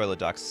you, Toilet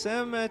Duck.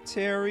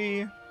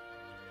 Cemetery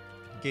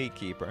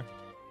Gatekeeper.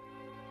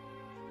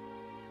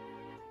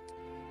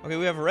 Okay,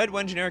 we have a red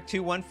 1 generic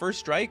 2/1 first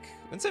strike.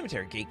 When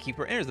Cemetery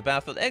Gatekeeper enters the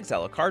battlefield,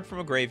 exile a card from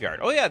a graveyard.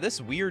 Oh yeah, this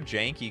weird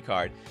janky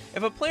card.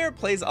 If a player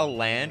plays a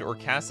land or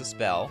casts a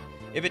spell,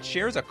 if it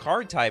shares a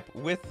card type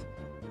with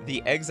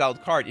the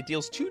exiled card, it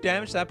deals 2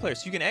 damage to that player.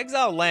 So you can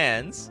exile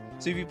lands.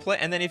 So if you play,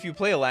 and then if you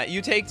play a land,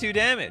 you take 2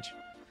 damage.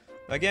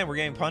 Again, we're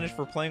getting punished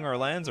for playing our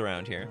lands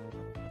around here.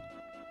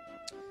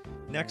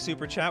 Next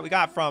super chat we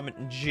got from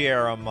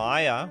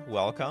Jeremiah.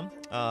 Welcome.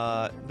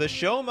 The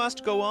show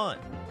must go on.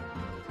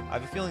 I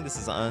have a feeling this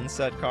is an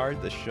unset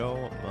card. The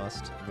show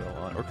must go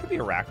on. Or it could be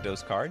a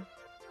Rakdos card.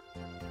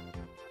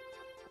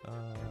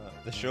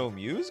 The show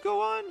Muse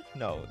go on?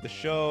 No, the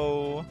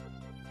show...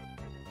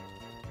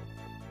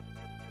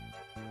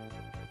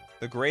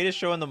 The greatest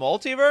show in the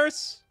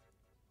multiverse?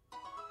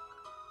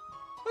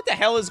 What the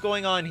hell is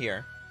going on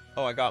here?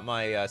 Oh, I got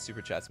my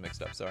super chats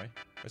mixed up, sorry.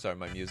 Or sorry,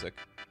 my music.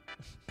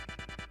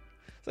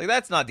 It's like,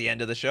 that's not the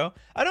end of the show.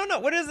 I don't know.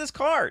 What is this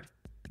card?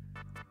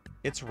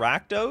 It's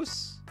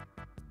Rakdos?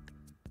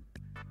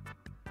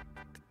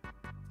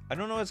 I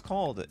don't know what it's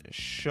called.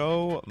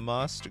 Show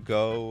must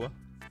go.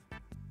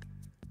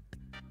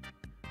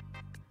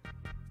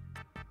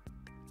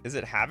 Is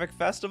it Havoc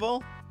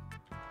Festival?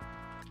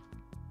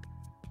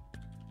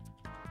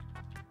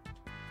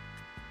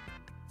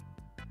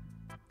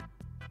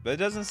 But it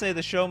doesn't say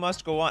the show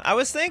must go on. I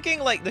was thinking,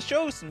 like, the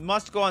show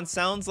must go on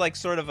sounds like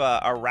sort of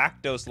a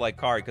Rakdos-like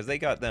card, because they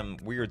got them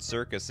weird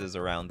circuses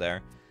around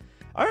there.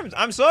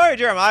 I'm sorry,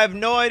 Jeremy. I have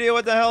no idea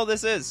what the hell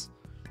this is.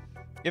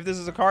 If this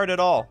is a card at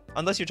all.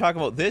 Unless you're talking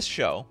about this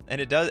show,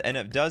 and it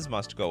does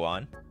must go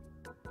on.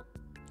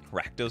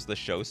 Rakdos the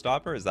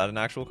Showstopper? Is that an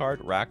actual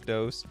card?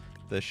 Rakdos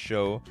the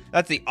Show...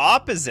 That's the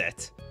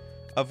opposite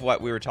of what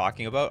we were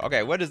talking about.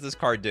 Okay, what does this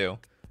card do?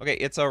 Okay,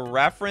 it's a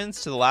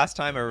reference to the last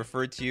time I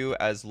referred to you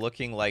as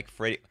looking like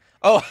Freddy.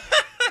 Oh,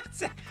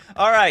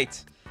 all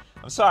right.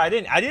 I'm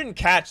sorry, I didn't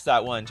catch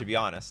that one, to be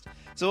honest.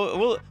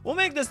 So we'll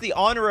make this the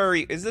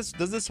honorary. Does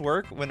this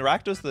work? When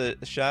Rakdos the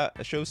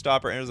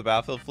Showstopper enters the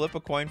battlefield, flip a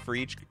coin for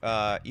each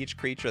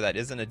creature that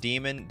isn't a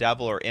demon,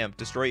 devil, or imp.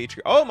 Destroy each.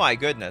 Oh my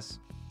goodness.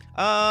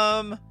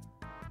 But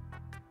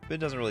it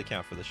doesn't really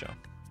count for the show.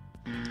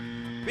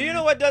 But you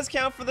know what does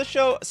count for the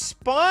show?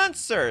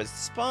 Sponsors!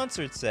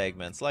 Sponsored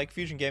segments like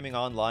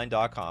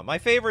FusionGamingOnline.com. My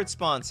favorite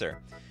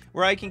sponsor,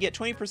 where I can get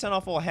 20%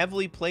 off all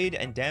heavily played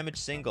and damaged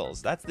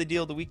singles. That's the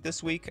deal of the week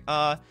this week.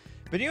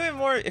 But you know even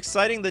more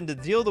exciting than the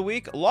deal of the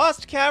week?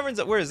 Lost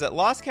Caverns, where is it?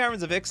 Lost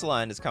Caverns of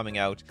Ixalan is coming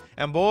out.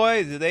 And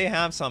boy, do they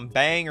have some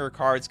banger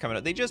cards coming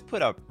out. They just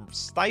put a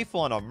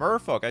Stifle on a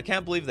Merfolk. I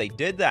can't believe they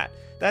did that.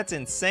 That's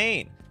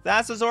insane.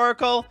 Thassa's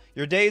Oracle,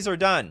 your days are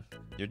done.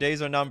 Your days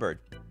are numbered.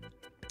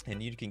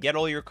 And you can get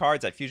all your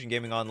cards at Fusion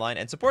Gaming Online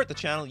and support the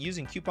channel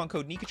using coupon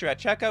code Nikachu at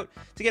checkout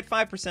to get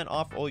 5%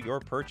 off all your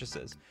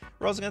purchases.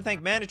 We're also going to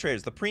thank Mana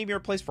Traders, the premier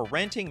place for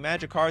renting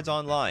Magic cards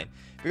online.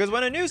 Because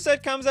when a new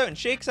set comes out and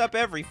shakes up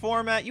every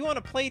format, you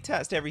want to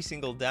playtest every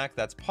single deck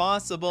that's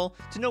possible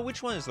to know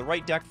which one is the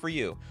right deck for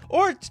you.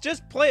 Or to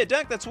just play a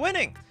deck that's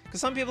winning. Because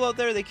some people out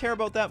there, they care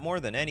about that more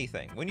than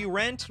anything. When you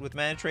rent with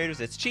Mana Traders,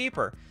 it's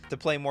cheaper to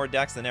play more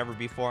decks than ever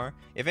before.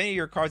 If any of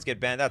your cards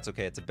get banned, that's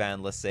okay. It's a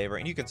ban list saver.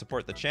 And you can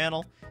support the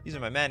channel using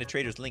my Mana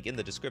Traders link in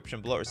the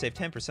description below, or save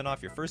 10%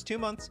 off your first 2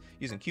 months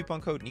using coupon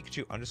code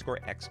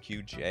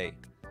Nikachu_XQJ.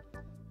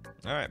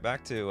 All right,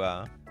 back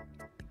to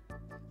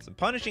some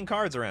punishing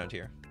cards around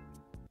here.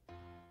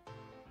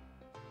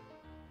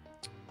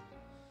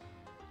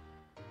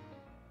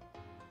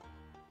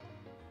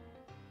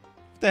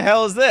 What the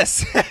hell is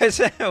this? What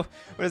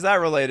is that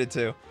related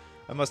to?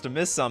 I must have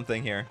missed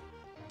something here.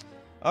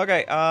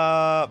 Okay,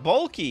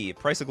 bulky,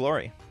 Price of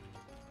Glory.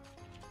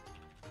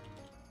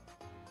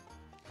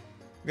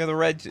 We got the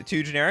red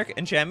 2 generic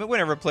enchantment.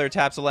 Whenever a player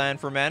taps a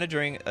land for mana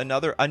during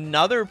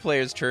another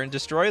player's turn,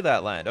 destroy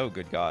that land. Oh,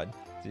 good God.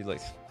 Dude,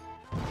 like,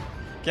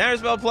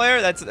 counterspell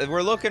player,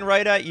 we're looking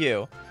right at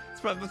you.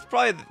 It's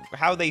probably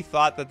how they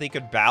thought that they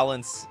could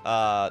balance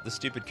the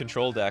stupid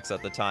control decks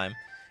at the time.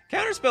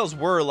 Counterspells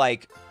were,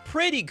 like,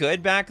 pretty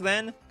good back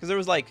then, because there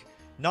was, like,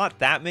 not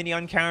that many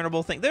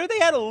uncounterable things. They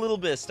had a little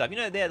bit of stuff. You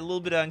know, they had a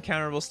little bit of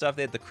uncounterable stuff.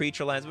 They had the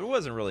creature lands, but it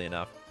wasn't really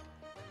enough.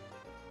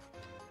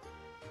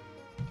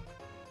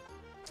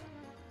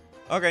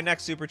 Okay,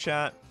 next super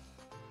chat.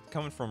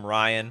 Coming from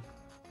Ryan.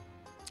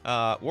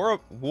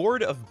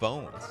 Ward of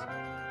Bones.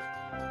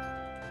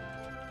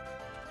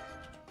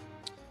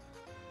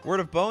 Word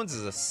of Bones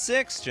is a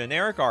 6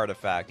 generic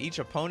artifact. Each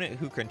opponent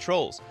who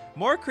controls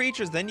more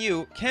creatures than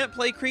you can't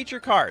play creature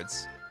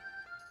cards.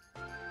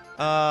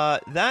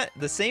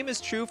 The same is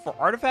true for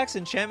artifacts,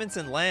 enchantments,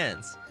 and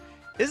lands.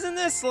 Isn't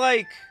this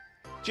like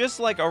just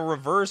like a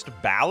reversed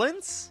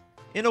balance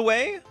in a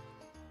way?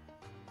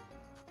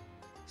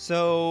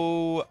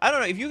 So I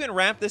don't know if you can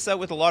ramp this out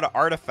with a lot of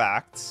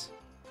artifacts.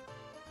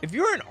 If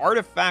you're an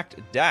artifact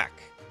deck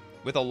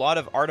with a lot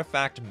of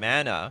artifact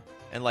mana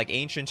and like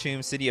Ancient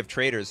Tomb, City of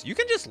Traders, you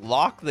can just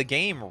lock the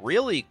game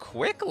really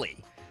quickly.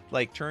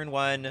 Like turn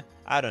 1,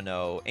 I don't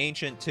know,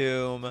 Ancient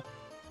Tomb,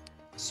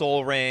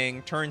 Soul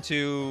Ring, turn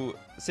 2,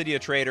 City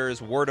of Traders,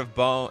 Word of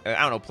Bone, I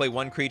don't know, play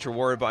 1 creature,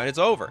 Word of Bone, and it's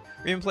over.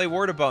 Or even play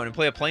Word of Bone and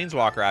play a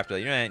Planeswalker after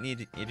that. You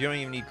don't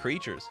even need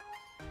creatures.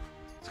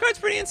 This card's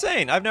pretty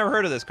insane. I've never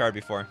heard of this card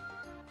before.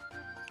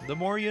 The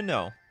more you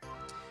know.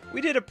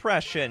 We did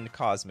Oppression,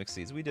 Cosmic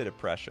Seeds. We did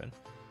Oppression.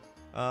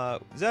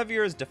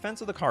 Xavier's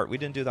Defense of the Heart. We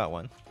didn't do that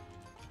one.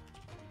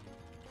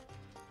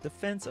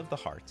 Defense of the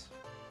Heart.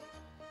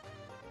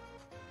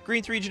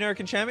 Green 3 generic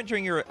enchantment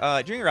during your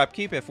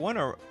upkeep. If one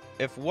or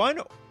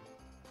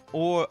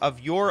of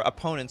your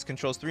opponents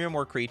controls 3 or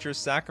more creatures,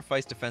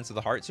 sacrifice Defense of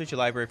the Heart. Search your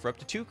library for up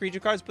to 2 creature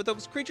cards. Put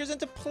those creatures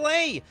into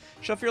play.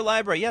 Shuffle your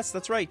library. Yes,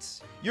 that's right.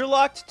 You're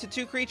locked to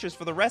 2 creatures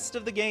for the rest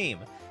of the game.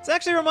 This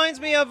actually reminds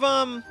me of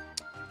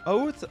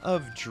Oath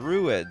of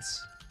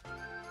Druids.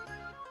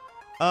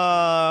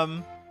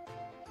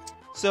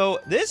 So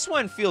this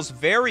one feels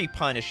very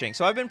punishing.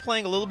 So I've been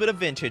playing a little bit of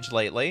Vintage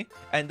lately,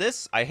 and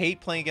this, I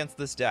hate playing against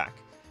this deck.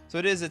 So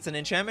it's an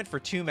enchantment for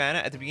 2 mana.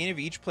 At the beginning of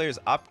each player's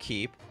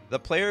upkeep, the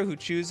player who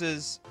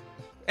chooses...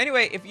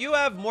 Anyway, if you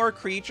have more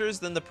creatures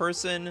than the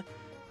person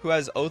who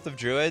has Oath of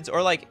Druids,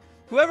 or like,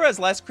 whoever has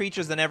less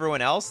creatures than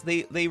everyone else,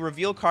 they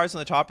reveal cards on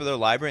the top of their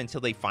library until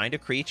they find a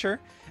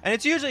creature. And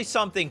it's usually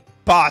something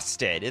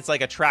busted. It's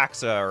like a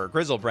Traxa or a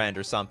Grizzlebrand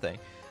or something.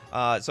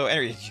 So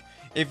anyway,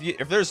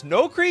 if there's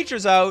no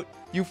creatures out,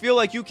 you feel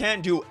like you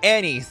can't do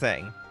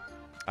anything.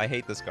 I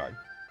hate this card.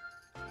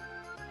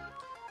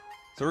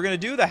 So we're going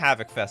to do the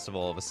Havoc Festival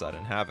all of a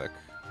sudden. Havoc.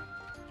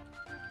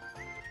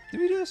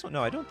 Did we do this one?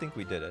 No, I don't think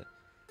we did it.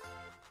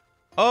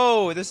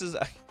 Oh, this is...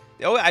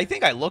 Oh, I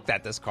think I looked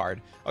at this card.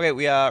 Okay,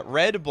 we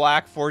red,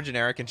 black, 4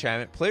 generic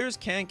enchantment. Players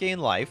can't gain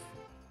life.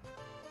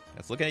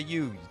 That's looking at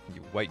you,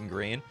 you white and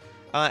green.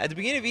 At the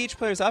beginning of each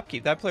player's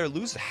upkeep, that player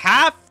loses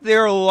half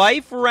their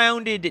life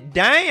rounded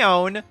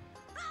down.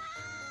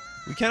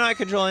 We cannot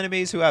control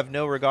enemies who have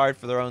no regard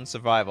for their own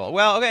survival.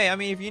 Well, okay, I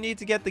mean, if you need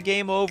to get the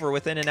game over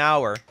within an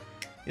hour,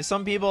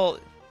 some people...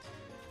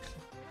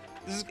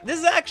 This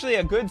is actually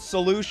a good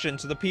solution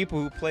to the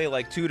people who play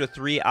like 2 to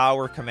 3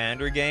 hour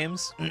Commander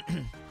games.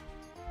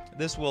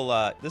 This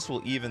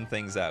will even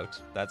things out,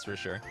 that's for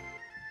sure.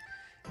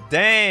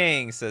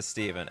 Dang, says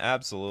Steven.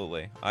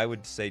 Absolutely. I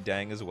would say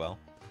dang as well.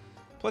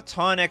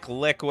 Platonic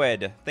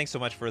Liquid. Thanks so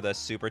much for the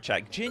super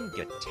chat. Jin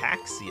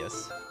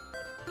Gataxius.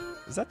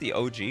 Is that the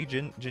OG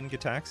Jin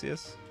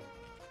Gataxius?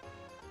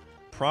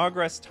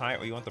 Progress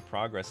Tyrant. Oh, you want the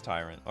Progress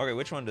Tyrant. Okay,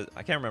 which one does...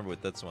 I can't remember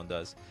what this one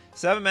does.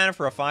 7 mana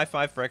for a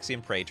 5/5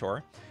 Phyrexian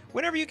Praetor.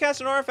 Whenever you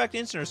cast an artifact,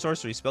 instant, or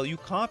sorcery spell, you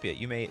copy it.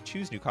 You may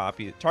choose new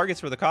copy. Targets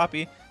for the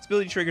copy. This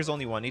ability triggers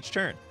only one each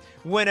turn.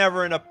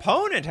 Whenever an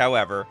opponent,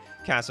 however,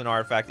 casts an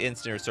artifact,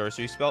 instant, or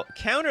sorcery spell,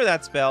 counter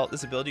that spell.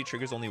 This ability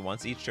triggers only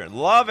once each turn.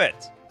 Love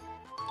it!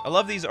 I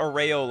love these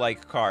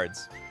Areo-like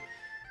cards.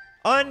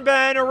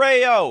 Unban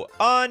Areo!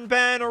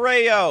 Unban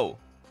Areo!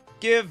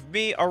 Give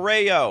me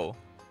Areo!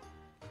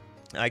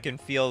 I can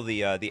feel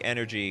the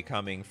energy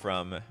coming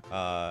from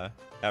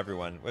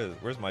everyone.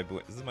 Where's my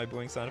booing? Is this my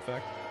booing sound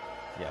effect?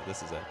 Yeah,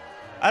 this is it.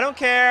 I don't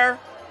care.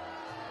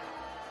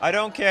 I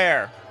don't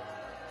care.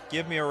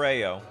 Give me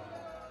Areo.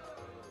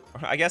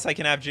 I guess I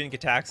can have Jin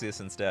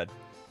Gataxias instead.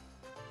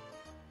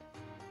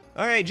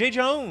 Alright, Jay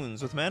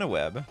Jones with Mana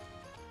Web.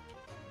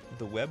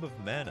 The Web of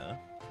Mana.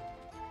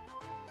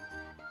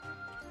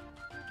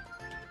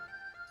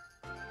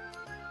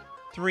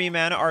 Three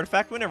mana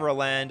artifact. Whenever a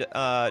land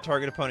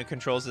target opponent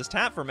controls this,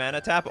 tap for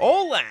mana. Tap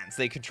all lands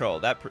they control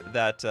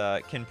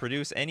that can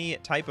produce any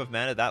type of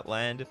mana that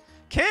land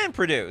can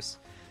produce.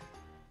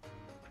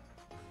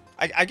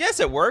 I guess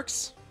it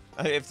works,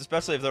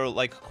 especially if they're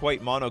like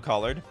quite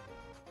monocolored.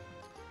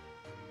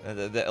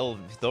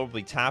 They'll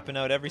be tapping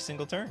out every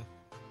single turn.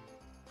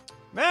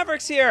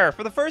 Maverick's here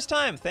for the first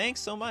time. Thanks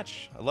so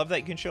much. I love that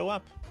you can show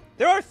up.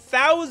 There are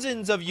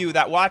thousands of you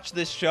that watch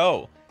this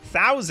show.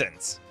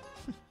 Thousands.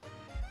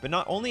 But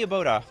not only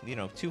about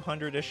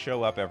 200-ish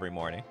show up every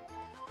morning.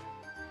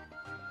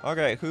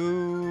 Okay,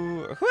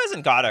 who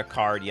hasn't got a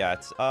card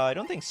yet? I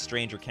don't think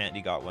Stranger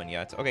Candy got one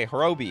yet. Okay,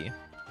 Hirobi.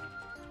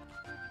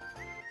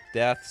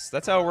 Deaths.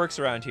 That's how it works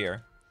around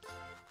here.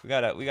 We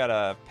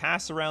gotta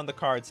pass around the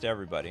cards to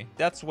everybody.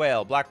 Death's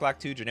Wail. Black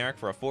 2 generic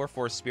for a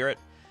 4/4 spirit.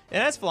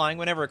 And as flying,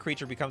 whenever a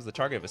creature becomes the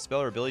target of a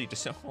spell or ability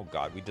to... Oh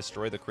god, we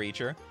destroy the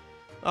creature.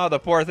 Oh, the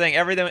poor thing.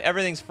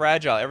 Everything's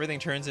fragile. Everything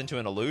turns into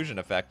an illusion,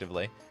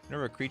 effectively.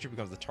 Whenever a creature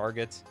becomes the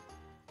target.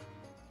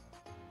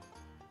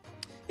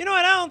 You know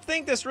what? I don't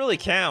think this really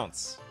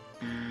counts.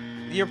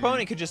 Your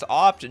opponent could just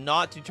opt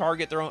not to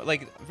target their own...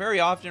 Like, very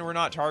often we're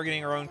not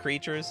targeting our own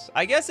creatures.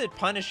 I guess it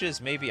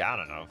punishes maybe, I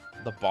don't know,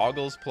 the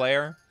Boggles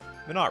player.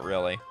 But not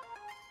really.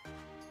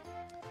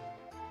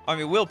 I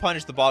mean, it will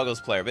punish the Boggles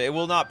player, but it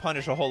will not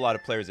punish a whole lot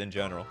of players in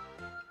general.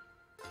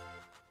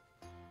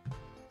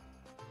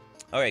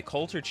 Okay,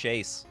 Coulter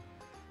Chase.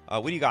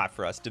 What do you got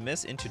for us?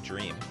 Dismiss into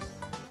Dream.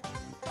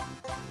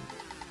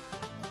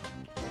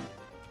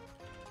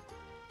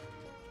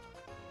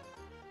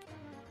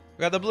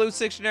 We got the blue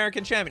 6 generic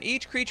enchantment.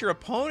 Each creature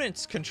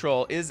opponent's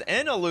control is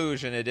an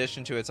illusion in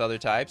addition to its other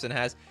types, and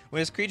has,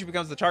 when this creature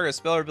becomes the target of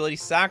spell or ability,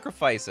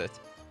 sacrifice it.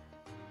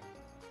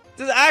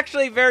 This is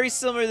actually very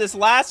similar to this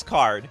last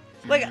card.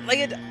 How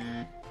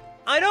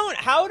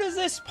does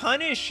this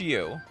punish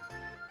you?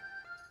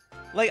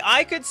 Like,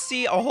 I could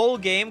see a whole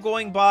game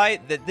going by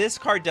that this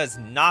card does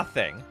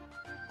nothing.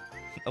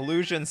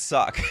 Illusions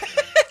suck.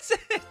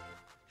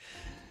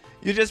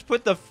 You just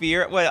put the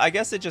fear... Well, I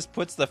guess it just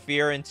puts the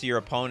fear into your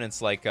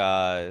opponents, like,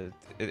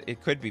 it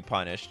could be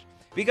punished.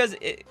 Because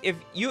if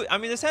you... I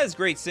mean, this has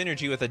great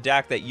synergy with a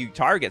deck that you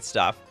target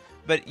stuff,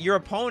 but your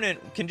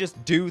opponent can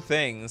just do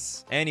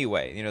things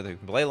anyway. You know, they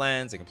can play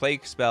lands, they can play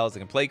spells,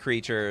 they can play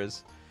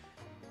creatures.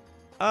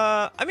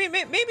 I mean,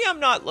 maybe I'm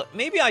not...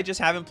 Maybe I just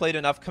haven't played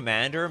enough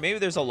Commander. Maybe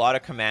there's a lot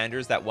of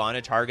Commanders that want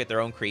to target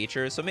their own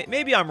creatures. So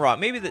maybe I'm wrong.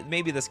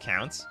 Maybe this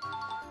counts.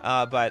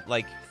 But,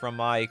 like, from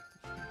my...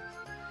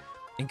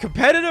 In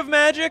competitive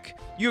Magic,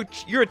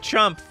 you're a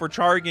chump for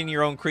targeting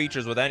your own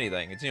creatures with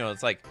anything. It's,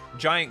 it's like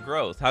giant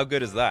growth. How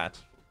good is that?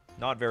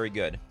 Not very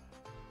good.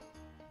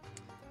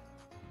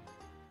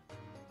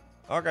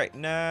 Okay,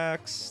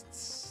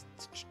 next.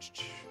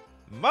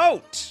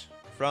 Moat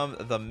from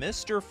the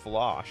Mr.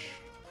 Flosh.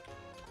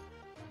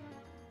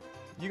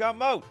 You got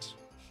Moat.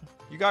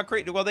 You got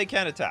creatures. Well, they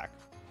can't attack.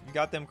 You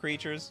got them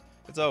creatures.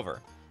 It's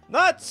over.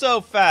 Not so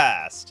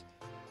fast.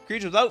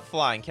 Creatures without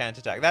flying can't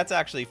attack. That's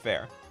actually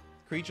fair.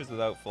 Creatures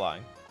without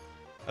flying.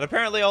 And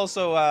apparently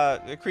also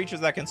creatures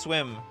that can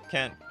swim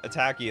can't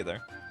attack either.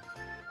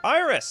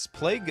 Iris.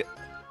 Plague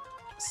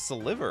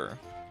Sliver.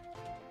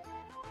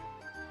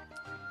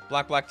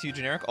 Black 2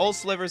 generic. All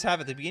slivers have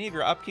at the beginning of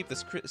your upkeep,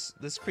 this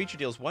creature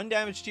deals 1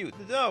 damage to you.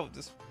 No,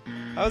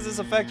 how does this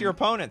affect your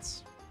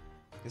opponents?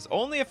 This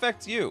only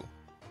affects you.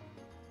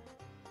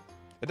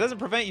 It doesn't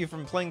prevent you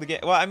from playing the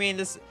game. Well, I mean,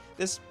 this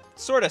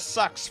sort of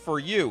sucks for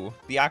you,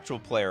 the actual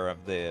player of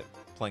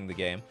playing the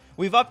game.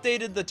 We've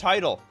updated the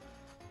title.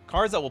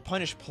 Cards that will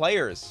punish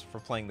players for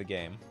playing the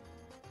game.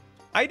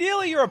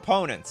 Ideally, your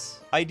opponents.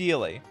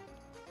 Ideally.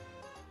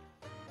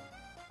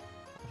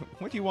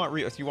 What do you want?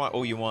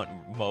 You want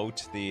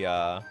Moat,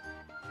 the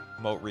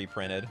Moat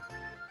reprinted.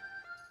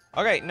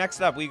 Okay,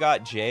 next up we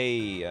got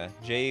Jay.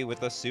 Jay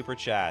with a super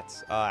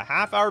chat.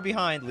 Half hour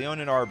behind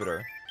Leonin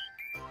Arbiter.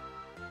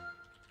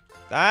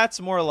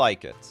 That's more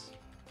like it.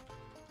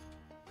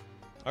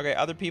 Okay,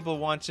 other people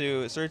want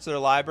to search their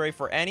library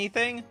for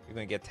anything. You're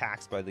gonna get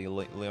taxed by the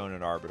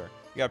Leonin Arbiter.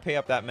 You gotta pay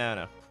up that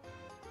mana.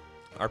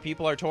 Our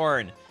people are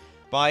torn.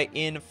 By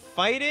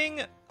infighting,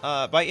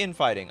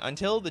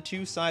 until the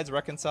two sides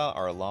reconcile,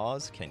 our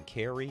laws can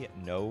carry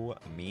no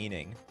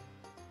meaning.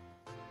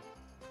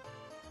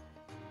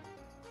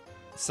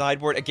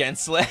 Sideboard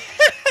against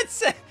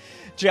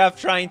Jeff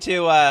trying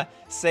to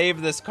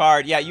save this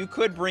card. Yeah, you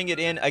could bring it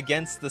in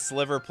against the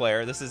Sliver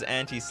player. This is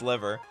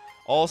anti-Sliver.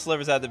 All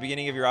Slivers at the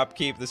beginning of your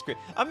upkeep.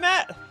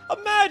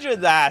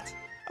 Imagine that.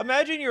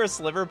 Imagine you're a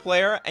Sliver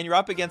player and you're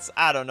up against,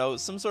 I don't know,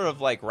 some sort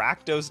of like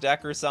Rakdos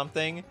deck or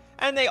something,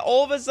 and they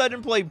all of a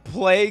sudden play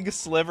Plague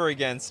Sliver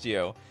against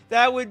you.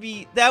 That would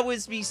be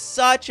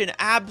such an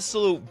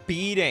absolute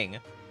beating.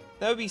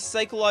 That would be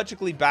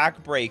psychologically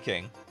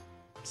backbreaking.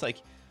 It's like,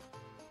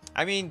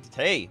 I mean,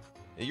 hey,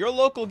 your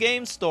local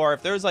game store,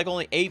 if there's like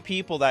only 8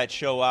 people that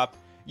show up,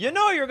 you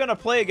know you're gonna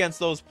play against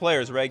those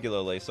players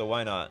regularly, so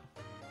why not?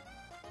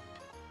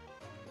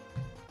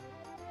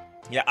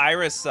 Yeah,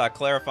 Iris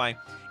clarifying.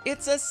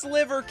 It's a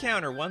Sliver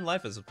counter. 1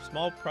 life is a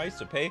small price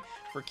to pay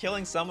for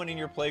killing someone in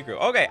your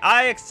playgroup. Okay,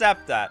 I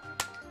accept that.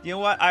 You know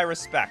what? I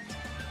respect.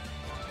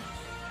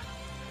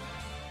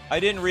 I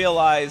didn't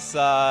realize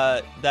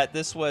that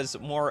this was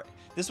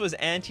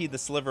anti the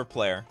Sliver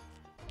player.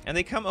 And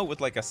they come out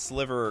with like a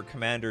Sliver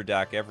commander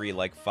deck every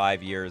like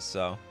 5 years,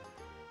 so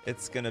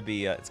it's gonna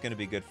be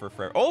good for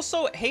forever.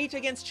 Also, hate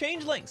against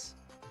changelings,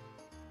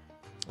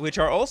 which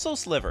are also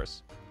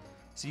Slivers.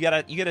 So you get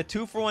a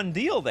 2-for-1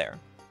 deal there.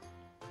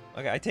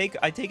 Okay, I take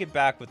it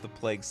back with the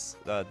plagues.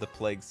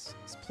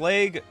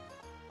 Plague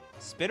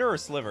Spitter or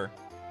Sliver?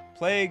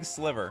 Plague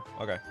Sliver.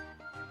 Okay.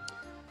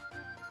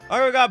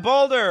 Alright, we got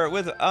Boulder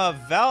with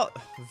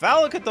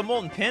Valak at the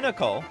Molten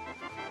Pinnacle.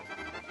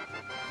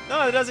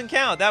 No, it doesn't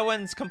count. That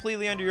one's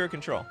completely under your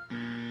control.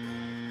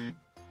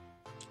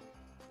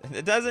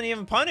 It doesn't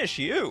even punish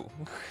you.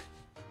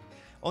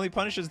 Only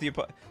punishes the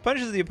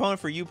opponent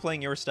for you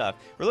playing your stuff.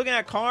 We're looking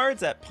at cards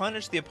that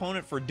punish the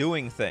opponent for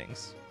doing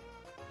things.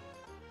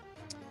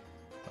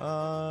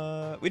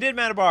 We did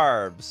Mana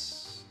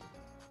Barbs.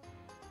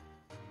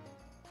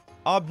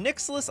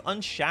 Obnixilis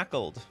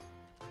Unshackled.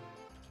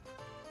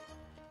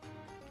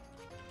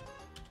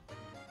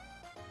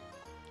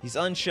 He's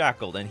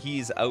unshackled, and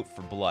he's out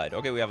for blood.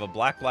 Okay, we have a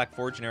black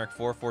 4 generic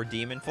 4/4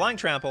 demon. Flying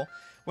Trample.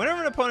 Whenever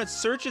an opponent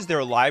searches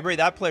their library,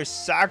 that player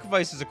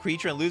sacrifices a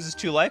creature and loses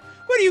 2 life.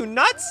 What are you,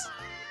 nuts?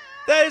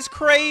 That is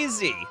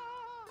crazy.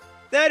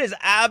 That is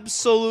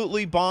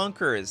absolutely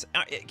bonkers.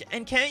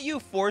 And can't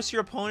you force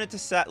your opponent to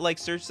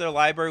search their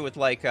library with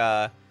like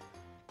a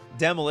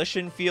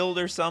Demolition Field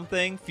or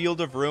something?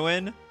 Field of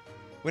Ruin?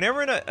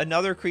 Whenever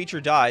another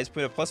creature dies,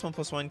 put a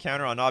 +1/+1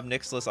 counter on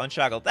Obnixilis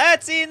Unshackled.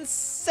 That's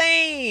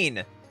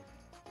insane!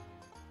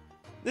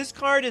 This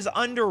card is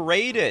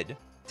underrated.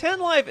 10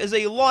 life is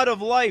a lot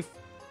of life.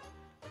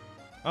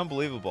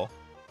 Unbelievable.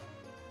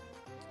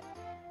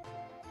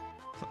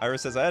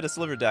 Iris says, I had a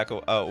Sliver deck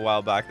a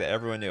while back that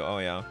everyone knew. Oh,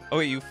 yeah. Oh,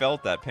 you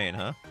felt that pain,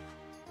 huh?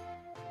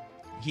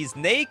 He's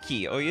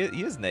naked. Oh,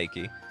 he is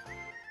naked.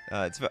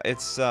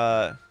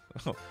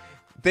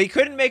 They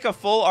couldn't make a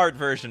full art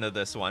version of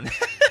this one.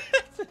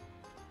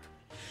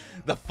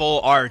 The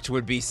full art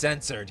would be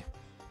censored.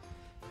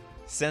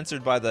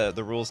 Censored by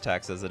the rules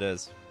text as it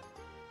is.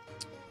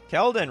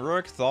 Keldon,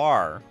 Rurik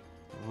Thar.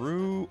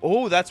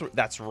 Oh,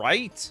 that's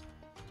right.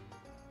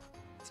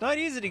 It's not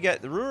easy to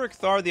get the Rurik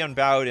Thar the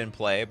Unbowed in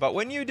play, but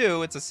when you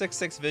do, it's a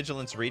 6/6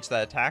 Vigilance Reach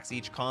that attacks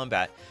each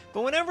combat.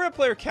 But whenever a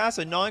player casts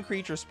a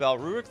non-creature spell,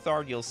 Rurik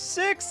Thar deals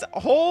 6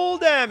 whole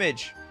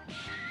damage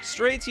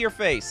straight to your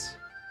face.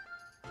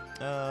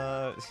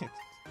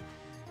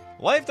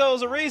 Life though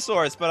is a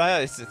resource,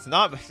 but it's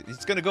not.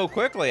 It's gonna go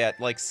quickly at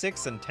like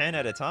 6 and 10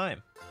 at a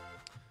time.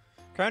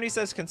 Crowny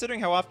says, considering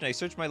how often I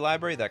search my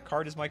library, that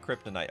card is my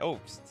kryptonite. Oh,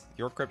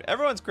 your kryptonite.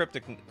 Everyone's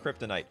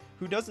kryptonite.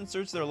 Who doesn't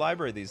search their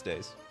library these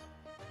days?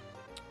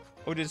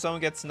 Oh, did someone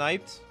get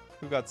sniped?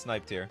 Who got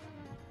sniped here?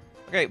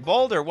 Okay,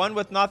 Boulder, 1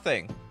 with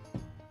nothing.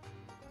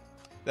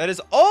 That is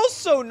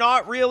also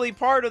not really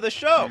part of the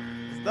show.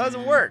 This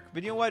doesn't work.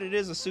 But you know what? It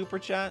is a super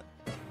chat,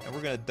 and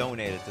we're gonna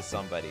donate it to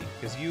somebody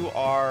because you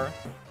are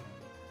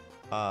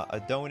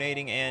a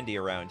donating Andy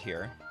around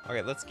here.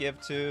 Okay, let's give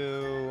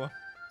to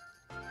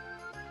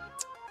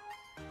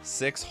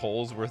 6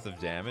 holes worth of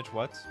damage.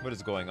 What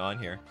is going on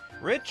here?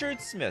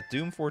 Richard Smith,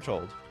 Doom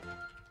Foretold.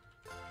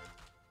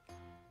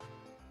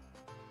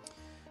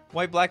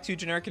 White, black, 2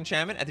 generic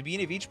enchantment. At the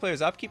beginning of each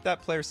player's upkeep,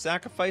 that player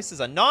sacrifices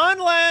a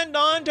non-land,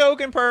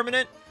 non-token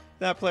permanent.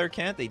 That player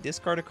can't. They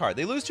discard a card.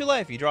 They lose 2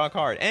 life. You draw a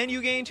card, and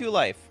you gain 2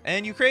 life.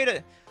 And you create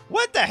a...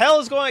 What the hell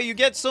is going on? You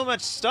get so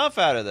much stuff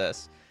out of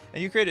this.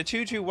 And you create a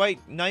 2/2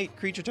 white knight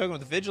creature token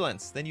with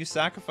vigilance. Then you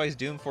sacrifice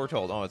Doom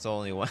Foretold. Oh, it's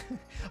only 1.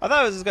 I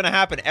thought it was going to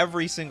happen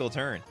every single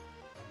turn.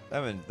 That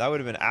would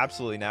have been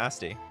absolutely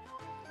nasty.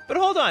 But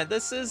hold on.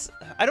 This is...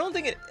 I don't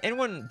think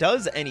anyone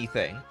does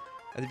anything.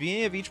 At the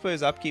beginning of each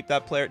player's upkeep,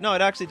 that player... No,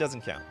 it actually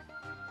doesn't count.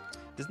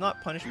 It does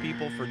not punish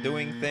people for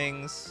doing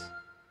things.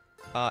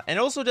 And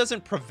also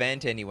doesn't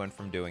prevent anyone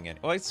from doing it.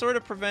 Well, it sort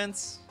of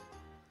prevents...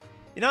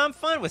 You know, I'm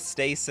fine with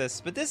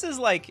Stasis, but this is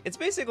like... It's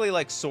basically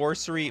like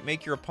sorcery.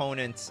 Make your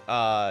opponent,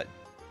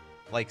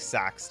 like,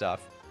 sack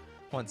stuff.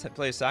 Once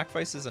player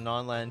sacrifices a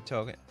non-land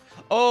token.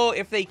 Oh,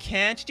 if they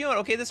can't, do you know what?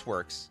 Okay, this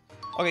works.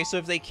 Okay, so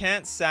if they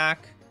can't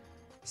sack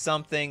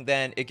something,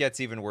 then it gets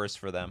even worse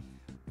for them,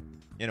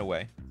 in a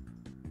way.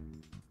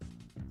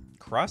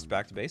 Crust,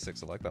 back to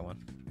basics. I like that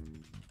one.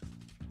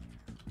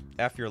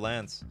 F your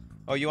lands.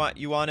 Oh, you want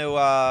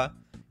to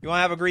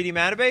have a greedy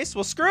mana base?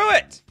 Well, screw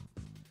it.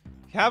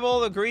 Have all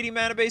the greedy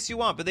mana base you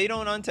want, but they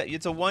don't untap.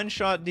 It's a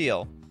one-shot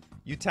deal.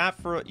 You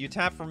tap for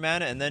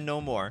mana and then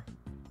no more.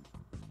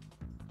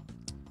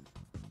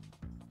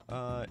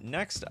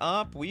 Next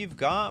up, we've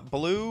got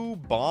Blue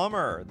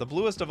Bomber. The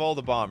bluest of all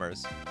the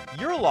bombers.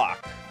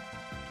 Yurlock.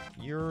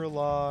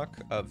 Yurlock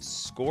of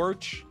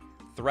Scorch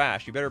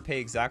Thrash. You better pay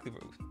exactly...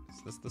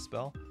 Is this the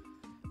spell?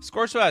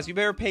 Scorch Thrash. You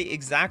better pay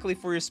exactly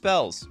for your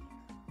spells.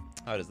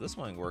 How does this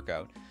one work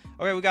out?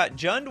 Okay, we got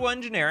Jund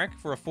 1 generic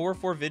for a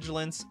 4/4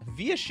 Vigilance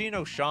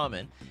Viashino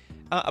Shaman.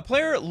 A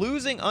player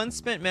losing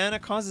unspent mana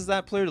causes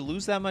that player to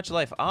lose that much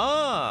life.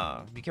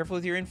 Ah, be careful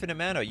with your infinite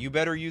mana. You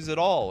better use it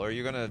all, or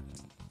you're gonna...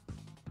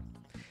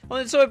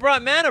 Well, so it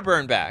brought mana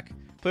burn back.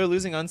 Player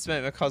losing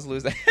unspent mana causes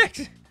lose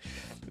that.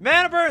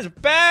 Mana burn's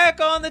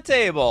back on the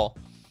table.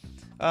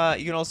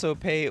 You can also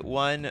pay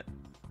 1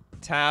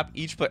 tap.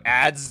 Each player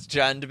adds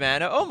Jund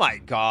mana. Oh my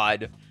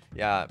god.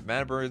 Yeah,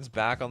 mana burn's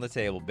back on the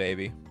table,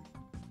 baby.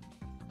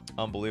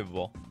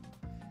 Unbelievable.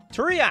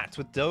 Turiat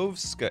with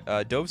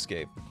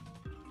Dovescape.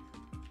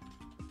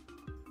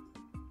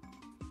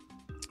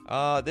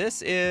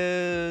 This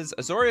is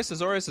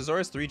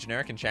Azorius 3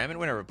 generic enchantment.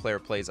 Whenever a player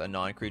plays a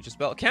non-creature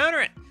spell,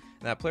 counter it!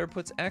 And that player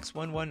puts X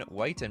 1/1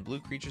 white and blue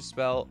creature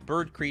spell,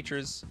 bird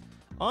creatures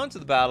onto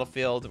the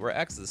battlefield, where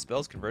X is the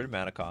spell's converted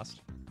mana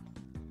cost.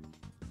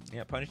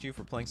 Yeah, punish you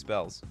for playing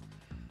spells.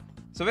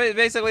 So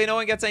basically, no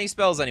one gets any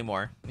spells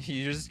anymore.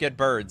 You just get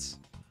birds.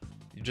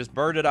 You just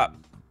bird it up.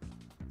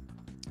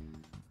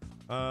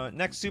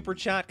 Next super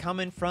chat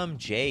coming from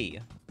Jay.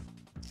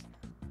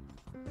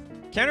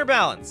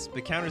 Counterbalance,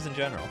 but counters in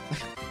general.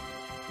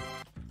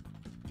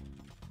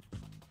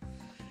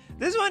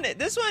 This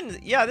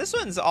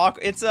one's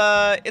awkward. It's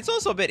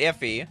also a bit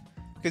iffy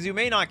because you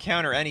may not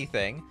counter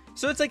anything.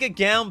 So it's like a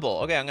gamble.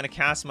 Okay, I'm gonna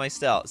cast my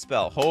spell.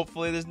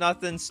 Hopefully there's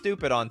nothing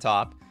stupid on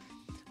top.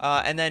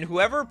 And then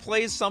whoever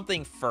plays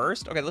something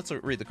first... Okay, let's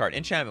read the card.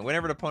 Enchantment.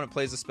 Whenever an opponent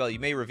plays a spell, you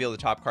may reveal the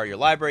top card of your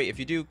library. If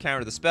you do,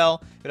 counter the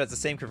spell. It has the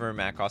same converted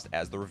mana cost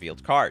as the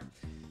revealed card.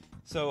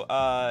 So,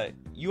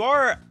 you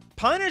are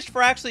punished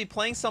for actually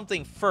playing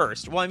something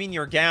first. Well, I mean,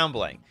 you're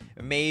gambling.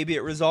 Maybe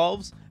it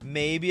resolves.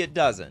 Maybe it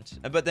doesn't.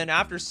 But then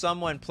after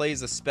someone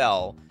plays a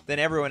spell, then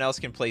everyone else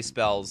can play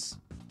spells.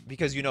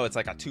 Because you know it's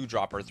like a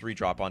 2-drop or a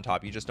 3-drop on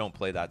top. You just don't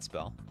play that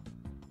spell.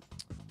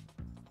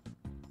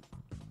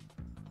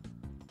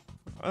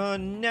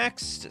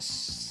 Next,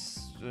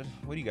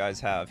 what do you guys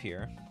have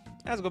here?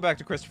 Let's go back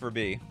to Christopher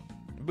B.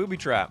 Booby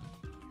Trap.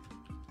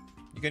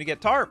 You're gonna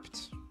get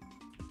tarped.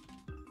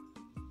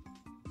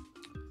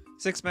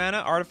 6 mana,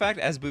 artifact.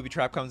 As Booby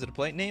Trap comes into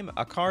play, name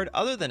a card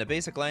other than a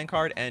basic land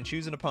card and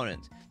choose an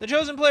opponent. The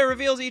chosen player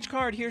reveals each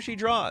card he or she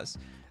draws.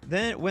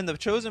 Then, when the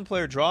chosen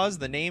player draws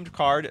the named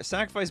card,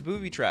 sacrifice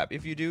Booby Trap.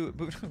 If you do,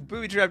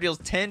 Booby Trap deals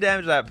 10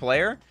 damage to that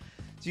player.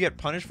 So you get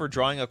punished for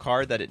drawing a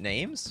card that it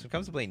names. So it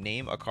comes to play,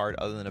 name a card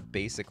other than a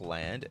basic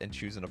land and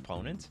choose an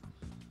opponent.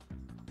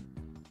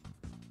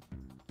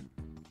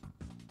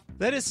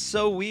 That is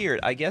so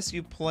weird. I guess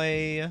you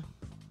play... I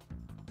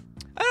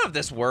don't know if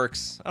this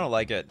works. I don't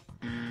like it.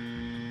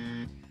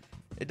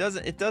 It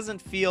doesn't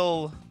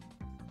feel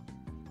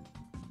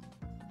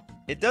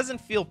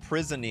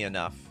prison-y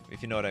enough,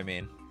 if you know what I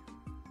mean.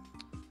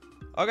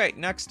 Okay,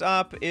 next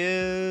up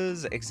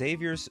is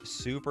Xavier's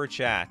Super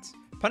Chat.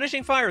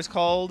 Punishing Fire is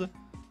called...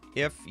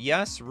 If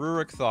yes,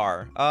 Rurik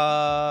Thar.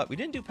 We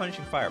didn't do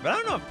Punishing Fire, but I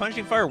don't know if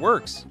Punishing Fire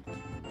works.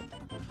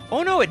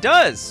 Oh no, it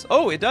does.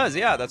 Oh, it does.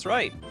 Yeah, that's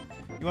right.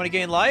 You want to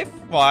gain life?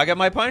 Well, I got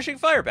my Punishing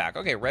Fire back.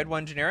 Okay, red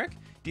 1 generic.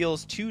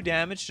 Deals 2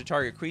 damage to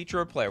target creature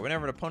or player.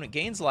 Whenever an opponent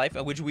gains life,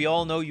 which we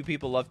all know you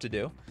people love to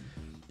do.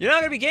 You're not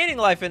going to be gaining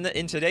life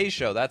in today's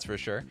show, that's for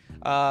sure.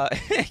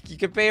 You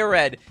can pay a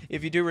red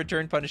if you do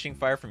return Punishing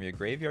Fire from your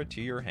graveyard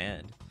to your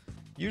hand.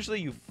 Usually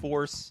you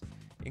force...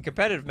 In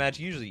competitive match,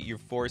 usually you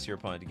force your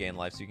opponent to gain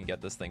life so you can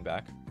get this thing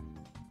back.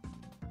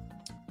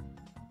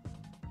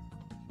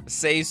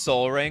 Say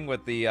Soul Ring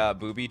with the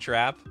Booby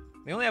Trap.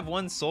 They only have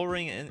 1 Soul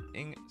Ring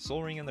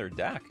in their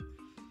deck.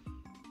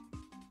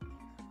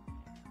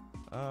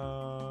 Who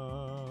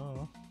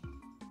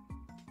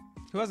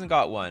hasn't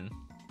got one?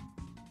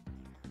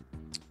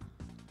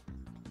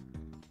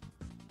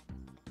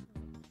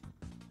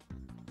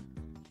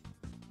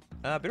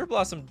 Bitter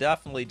Blossom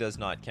definitely does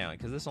not count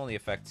because this only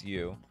affects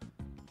you.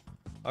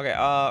 Okay,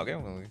 okay,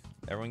 well,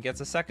 everyone gets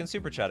a second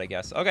super chat, I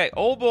guess. Okay,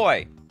 old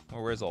boy.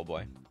 Oh, where's old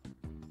boy?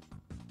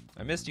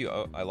 I missed you.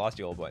 Oh, I lost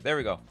you, old boy. There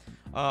we go.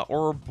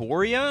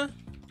 Orboria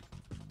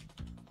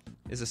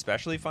is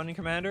especially fun in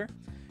Commander.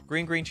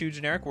 Green 2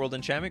 generic world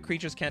enchantment.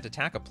 Creatures can't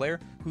attack a player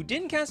who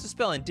didn't cast a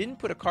spell and didn't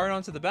put a card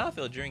onto the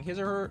battlefield during his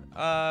or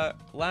her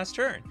last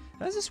turn.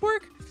 How does this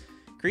work?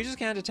 Creatures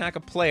can't attack a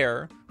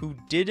player who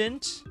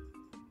didn't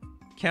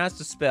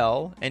cast a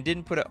spell and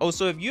didn't put a... Oh,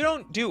 so if you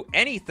don't do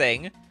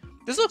anything,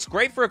 this looks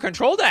great for a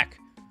control deck.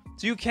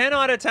 So you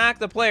cannot attack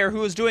the player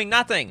who is doing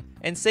nothing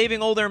and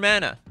saving all their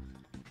mana.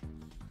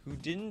 Who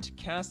didn't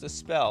cast a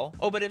spell.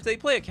 Oh, but if they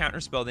play a counter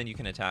spell, then you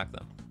can attack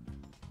them.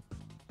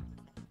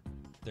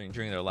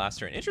 During their last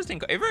turn.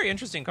 Interesting, a very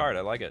interesting card.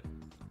 I like it.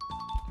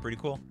 Pretty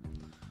cool.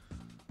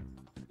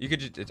 You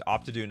could just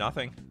opt to do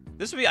nothing.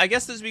 This would be, I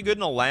guess this would be good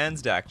in a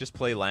lands deck. Just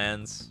play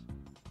lands.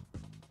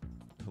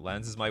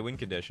 Lands is my win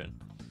condition.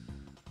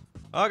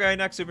 Okay,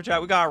 next super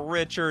chat. We got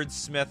Richard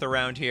Smith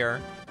around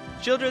here.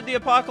 Children of the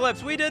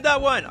Apocalypse. We did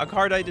that one. A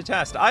card I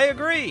detest. I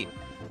agree.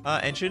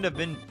 And should have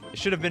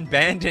been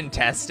banned in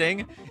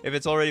testing. If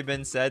it's already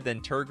been said, then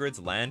Turgrid's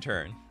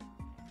Lantern.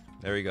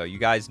 There we go. You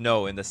guys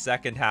know in the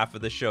second half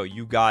of the show,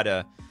 you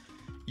gotta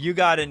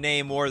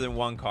name more than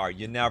one card.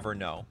 You never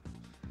know.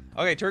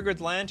 Okay,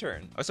 Turgrid's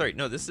Lantern. Oh, sorry.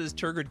 No, this is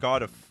Turgrid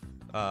God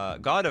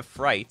of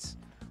Fright,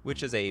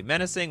 which is a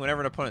menacing.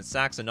 Whenever an opponent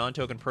sacks a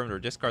non-token permanent or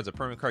discards a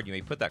permanent card, you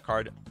may put that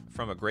card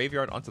from a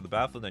graveyard onto the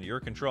battlefield under your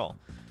control.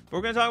 But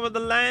we're going to talk about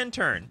the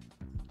Lantern.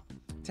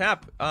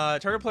 Tap.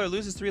 Target player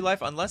loses 3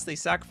 life unless they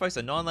sacrifice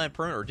a non-land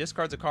permanent or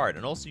discards a card.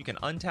 And also you can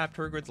untap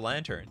Turgrid's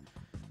Lantern.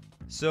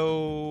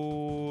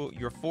 So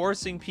you're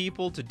forcing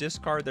people to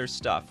discard their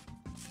stuff.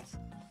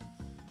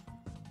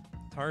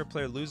 Target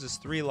player loses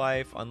 3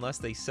 life unless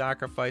they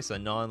sacrifice a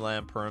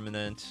non-land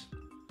permanent.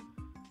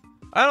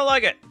 I don't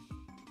like it.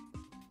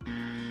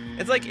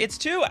 It's like, it's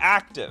too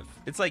active.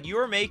 It's like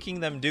you're making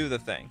them do the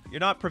thing.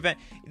 You're not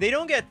they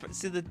don't get,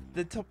 see,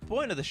 the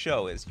point of the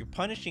show is you're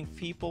punishing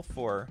people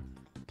for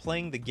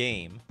playing the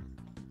game.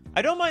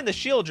 I don't mind the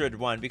Shieldred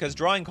one because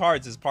drawing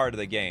cards is part of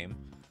the game.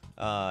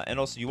 And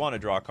also you want to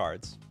draw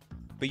cards.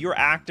 But you're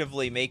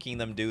actively making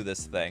them do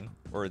this thing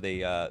or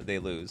they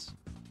lose.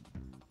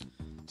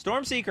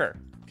 Stormseeker.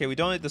 Okay, we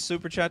donate the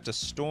super chat to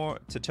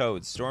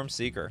Toads.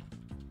 Stormseeker.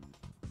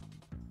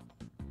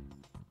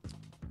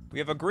 We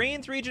have a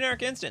green 3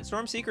 generic instant.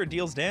 Stormseeker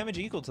deals damage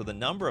equal to the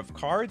number of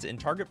cards in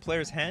target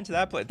player's hand to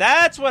that player.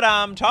 That's what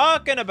I'm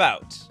talking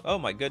about. Oh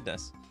my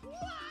goodness.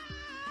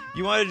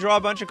 You want to draw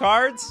a bunch of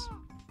cards?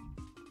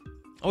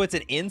 Oh, it's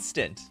an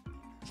instant.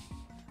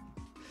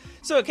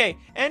 So, okay,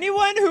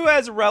 anyone who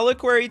has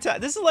Reliquary Tower...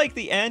 This is like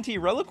the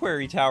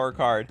anti-Reliquary Tower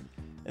card.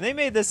 And they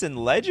made this in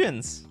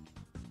Legends.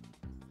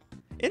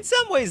 In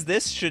some ways,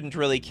 this shouldn't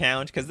really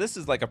count, because this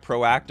is like a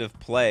proactive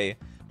play.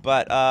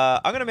 But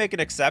I'm going to make an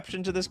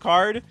exception to this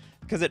card,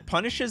 because it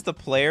punishes the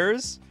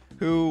players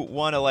who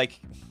want to, like...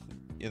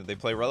 You know, they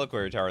play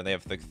Reliquary Tower, and they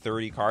have, like,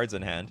 30 cards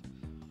in hand.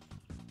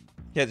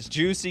 Yeah, it's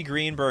juicy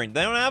green burn.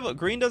 They don't have...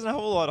 Green doesn't have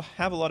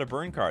a lot of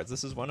burn cards.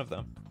 This is one of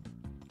them.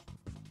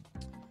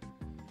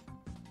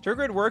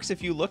 Turgrid works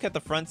if you look at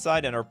the front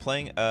side and are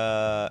playing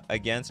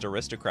against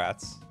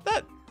aristocrats.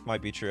 That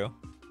might be true.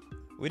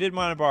 We did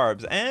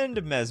Monobarbs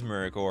and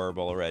Mesmeric Orb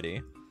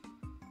already.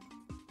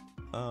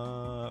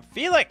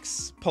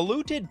 Felix!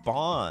 Polluted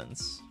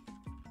Bonds.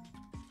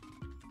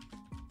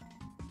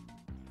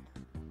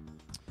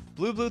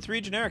 Blue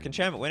 3 generic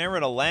enchantment. Whenever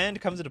a land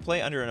comes into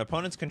play under an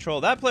opponent's control,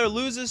 that player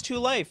loses 2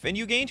 life and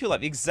you gain 2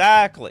 life.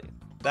 Exactly.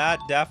 That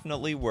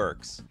definitely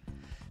works.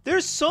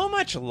 There's so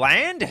much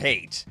land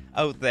hate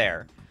out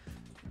there.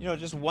 You know,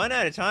 just one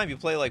at a time, you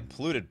play, like,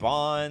 Polluted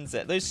Bonds.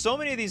 There's so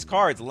many of these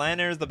cards. Land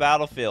enters the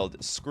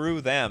battlefield. Screw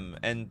them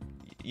and,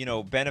 you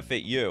know,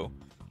 benefit you.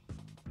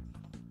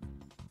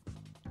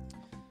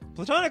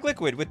 Platonic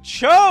Liquid with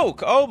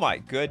Choke! Oh, my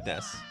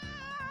goodness.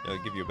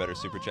 I'll give you a better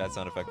super chat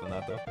sound effect than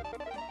that, though.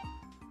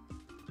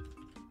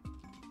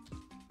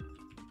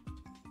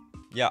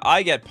 Yeah,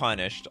 I get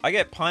punished. I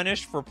get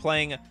punished for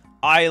playing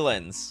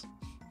Islands.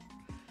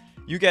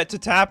 You get to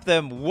tap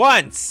them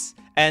once,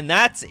 and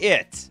that's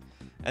it.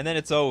 And then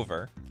it's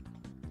over.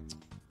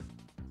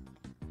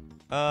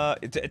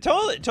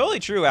 Totally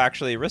true,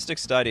 actually. Rhystic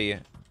Study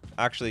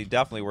actually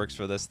definitely works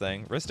for this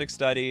thing. Rhystic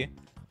Study.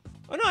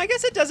 Oh, no, I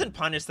guess it doesn't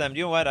punish them.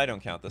 You know what? I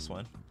don't count this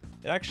one.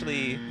 It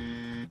actually...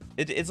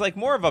 It's like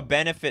more of a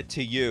benefit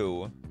to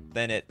you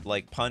than it,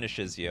 like,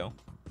 punishes you.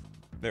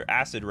 They're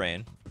Acid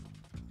Rain.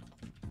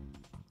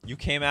 You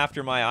came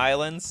after my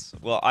islands?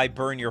 Well, I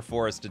burn your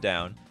forest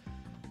down.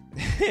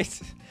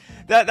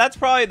 That's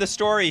probably the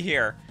story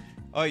here.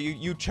 Oh,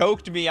 you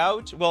choked me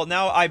out? Well,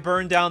 now I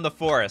burned down the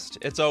forest.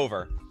 It's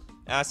over.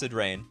 Acid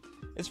Rain.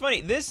 It's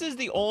funny. This is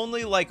the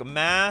only, like,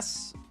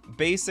 mass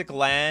basic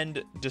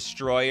land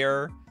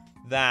destroyer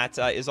that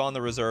is on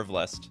the reserve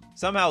list.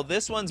 Somehow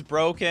this one's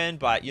broken,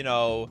 but, you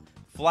know,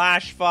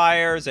 flash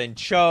fires and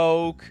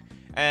choke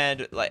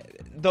and, like,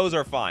 those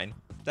are fine.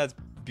 That's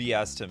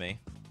BS to me.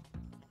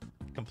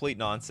 Complete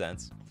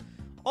nonsense.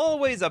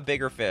 Always a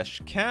bigger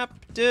fish.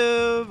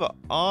 Captive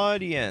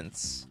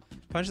Audience.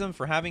 Punch them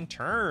for having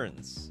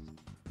turns.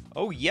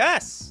 Oh,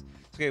 yes!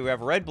 Okay, we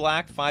have red,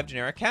 black, 5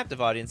 generic. Captive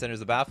Audience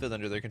enters the battlefield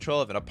under their control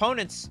of an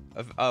opponent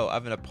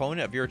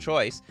of your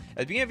choice. At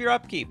the beginning of your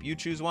upkeep, you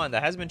choose one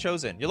that has been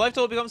chosen. Your life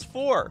total becomes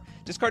 4.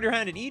 Discard your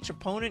hand, and each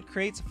opponent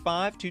creates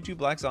 5 2/2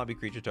 black zombie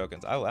creature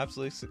tokens. I will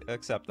absolutely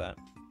accept that.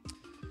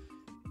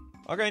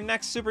 Okay,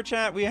 next super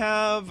chat we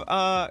have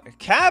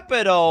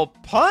capital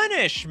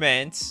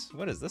punishment.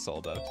 What is this all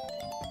about?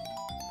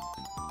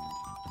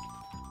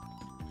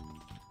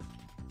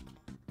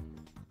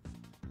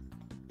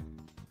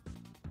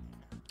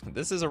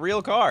 This is a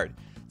real card.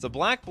 It's a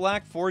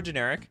black 4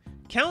 generic.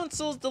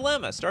 Council's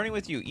Dilemma. Starting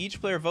with you.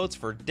 Each player votes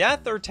for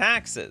death or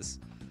taxes.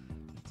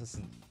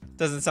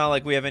 Doesn't sound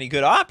like we have any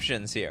good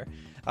options here.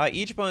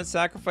 Each opponent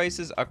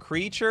sacrifices a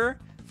creature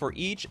for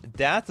each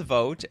death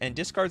vote and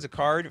discards a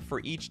card for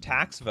each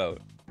tax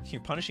vote.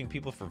 You're punishing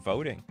people for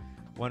voting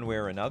one way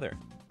or another.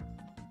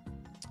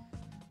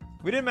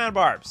 We did Man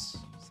Barbs.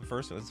 It's the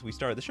first one we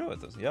started the show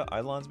with. This. Yeah,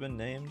 Eidolon's been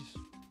named.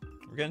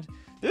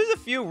 There's a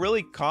few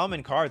really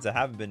common cards that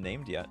haven't been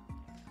named yet.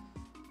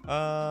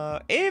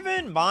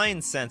 Aven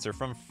Mind Sensor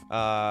from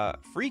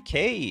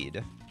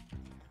Freecade.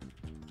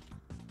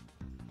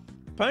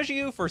 Punishing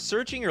you for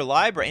searching your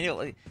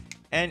library,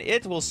 and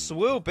it will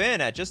swoop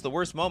in at just the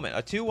worst moment.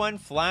 A 2/1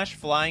 flash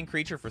flying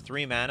creature for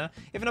 3 mana.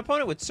 If an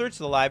opponent would search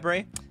the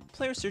library, the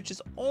player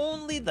searches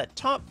only the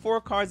top 4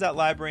 cards of that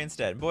library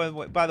instead.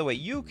 Boy, by the way,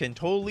 you can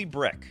totally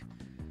brick.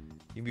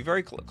 You can be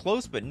very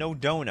close, but no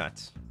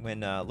donut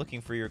when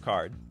looking for your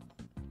card.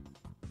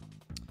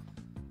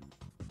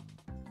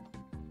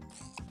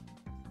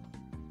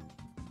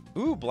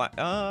 Ooh,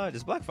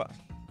 does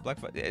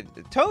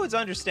Toads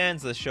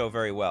understands this show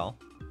very well.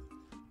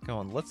 Come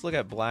on, let's look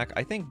at black.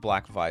 I think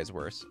black Vise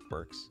works.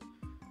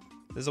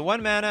 There's a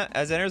 1 mana.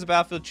 As it enters the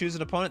battlefield, choose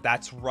an opponent.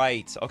 That's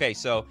right. Okay,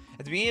 so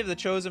at the beginning of the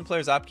chosen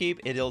player's upkeep,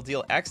 it'll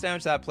deal X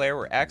damage to that player,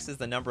 where X is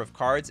the number of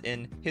cards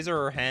in his or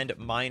her hand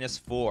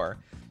 -4.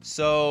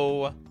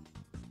 So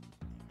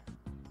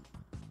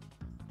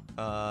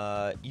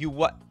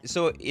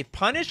so it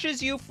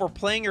punishes you for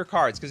playing your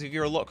cards, because if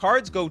your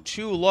cards go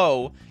too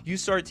low, you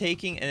start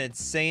taking an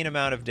insane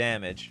amount of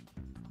damage.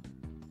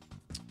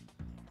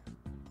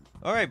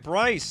 All right,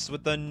 Bryce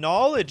with the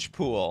knowledge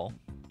pool.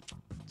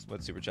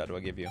 What super chat do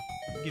I give you?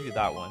 I'll give you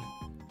that one.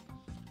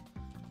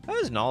 How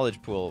does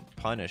knowledge pool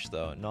punish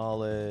though?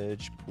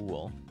 Knowledge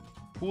pool.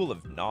 Pool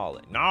of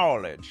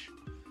knowledge.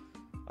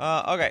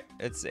 Okay,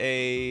 it's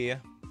a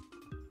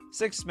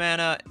 6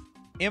 mana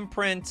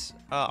imprint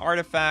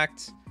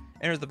artifact.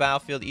 Enters the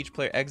battlefield. Each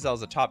player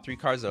exiles the top 3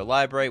 cards of their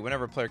library.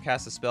 Whenever a player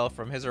casts a spell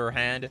from his or her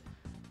hand,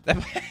 the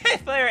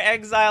player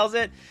exiles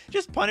it.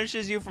 Just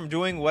punishes you from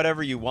doing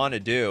whatever you want to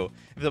do.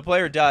 If the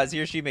player does, he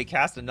or she may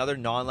cast another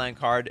non-land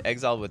card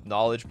exiled with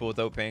knowledge pool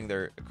without paying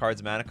their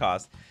card's mana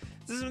cost.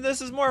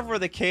 This is more for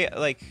the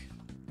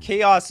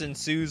chaos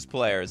ensues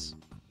players.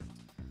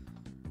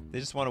 They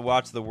just want to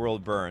watch the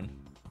world burn.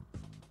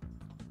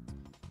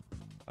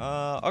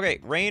 Okay,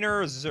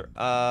 Rainer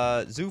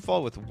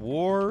Zufall with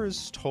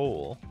War's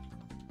Toll.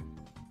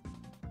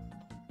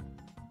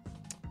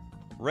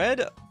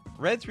 Red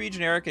 3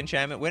 generic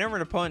enchantment. Whenever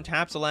an opponent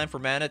taps a land for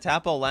mana,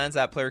 tap all lands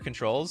that player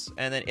controls.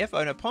 And then if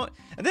an opponent...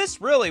 And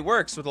this really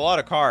works with a lot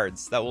of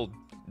cards that will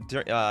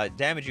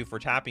damage you for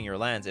tapping your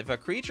lands. If a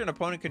creature an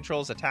opponent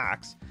controls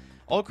attacks,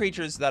 all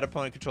creatures that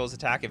opponent controls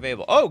attack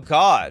available. Oh,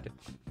 God!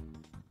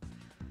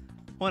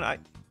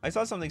 I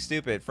saw something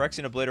stupid.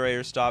 Phyrexian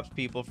Obliterator stops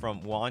people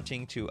from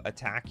wanting to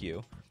attack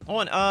you.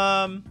 Hold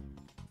on,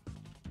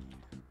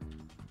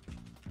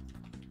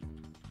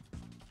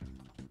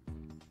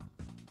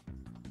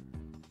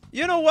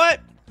 you know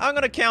what? I'm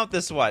gonna count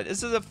this one.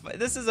 This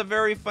is a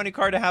very funny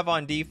card to have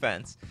on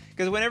defense,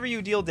 because whenever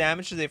you deal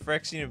damage to the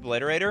Phyrexian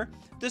Obliterator,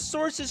 the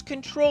source's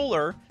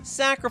controller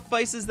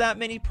sacrifices that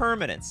many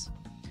permanents.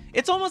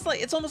 It's almost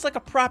like a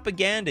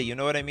propaganda. You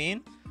know what I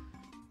mean?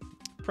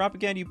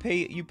 Propaganda.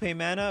 You pay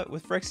mana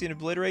with Phyrexian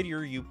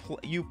Obliterator.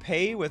 You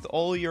pay with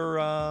all your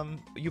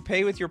you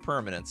pay with your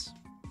permanents.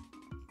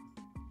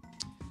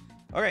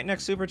 All right,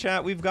 next super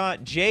chat we've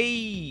got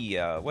Jay.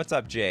 What's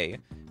up, Jay?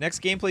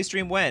 Next gameplay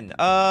stream when?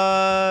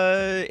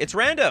 It's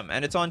random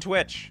and it's on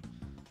Twitch,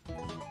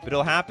 but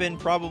it'll happen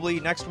probably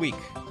next week.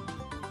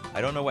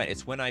 I don't know when.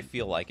 It's when I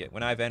feel like it,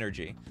 when I have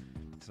energy.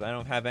 Because if I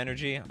don't have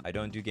energy, I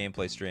don't do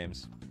gameplay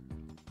streams.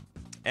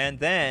 And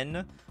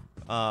then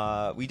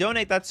we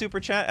donate that super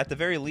chat at the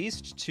very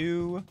least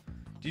to...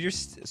 Did your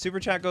super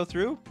chat go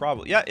through?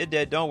 Probably. Yeah, it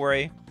did. Don't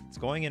worry. It's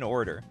going in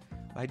order.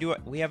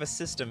 We have a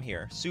system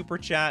here. Super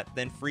chat,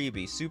 then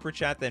freebie. Super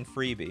chat, then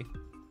freebie.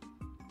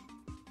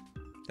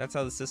 That's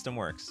how the system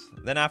works.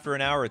 Then after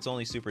an hour, it's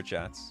only super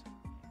chats.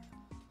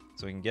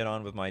 So we can get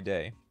on with my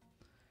day.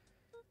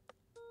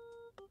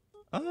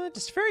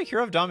 Does Teferi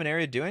Hero of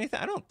Dominaria do anything?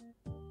 I don't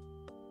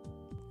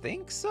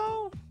think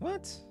so.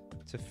 What?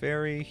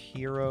 Teferi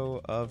Hero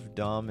of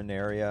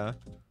Dominaria.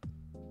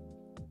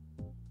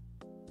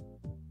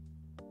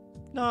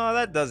 No,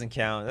 that doesn't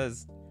count.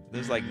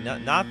 There's like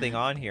nothing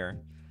on here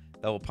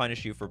that will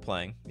punish you for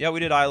playing. Yeah, we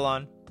did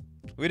Eidolon.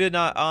 We did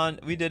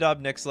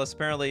Obnixilis.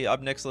 Apparently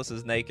Obnixilis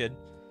is naked.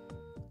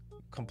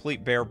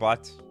 Complete bare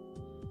butt.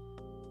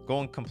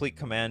 Going complete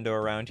commando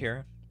around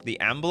here. The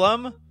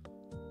emblem?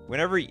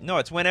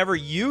 It's whenever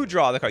you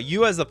draw the card.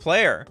 You as the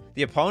player.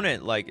 The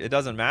opponent, like, it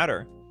doesn't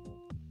matter.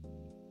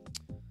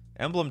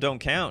 Emblem don't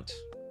count.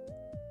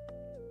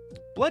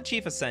 Blood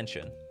Chief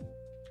Ascension.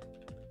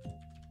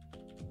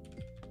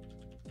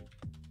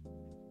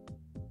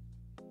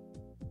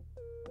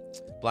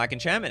 Black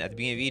enchantment. At the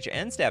beginning of each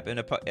end step,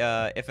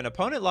 if an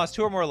opponent lost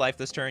 2 or more life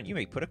this turn, you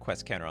may put a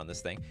quest counter on this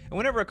thing. And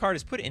whenever a card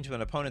is put into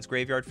an opponent's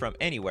graveyard from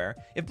anywhere,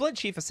 if Blood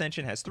Chief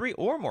Ascension has 3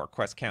 or more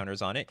quest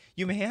counters on it,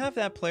 you may have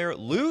that player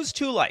lose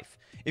 2 life.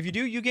 If you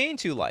do, you gain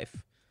 2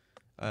 life.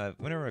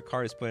 Whenever a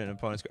card is put in an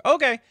opponent's...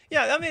 Okay,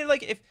 yeah, I mean,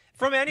 like, if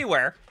from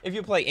anywhere, if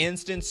you play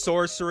instant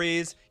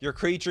sorceries, your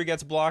creature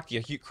gets blocked,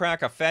 you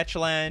crack a fetch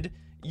land,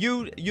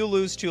 you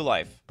lose 2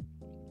 life.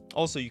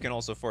 Also, you can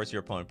also force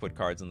your opponent to put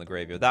cards in the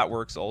graveyard. That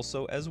works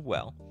also as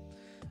well.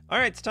 All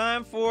right, it's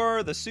time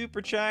for the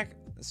super chat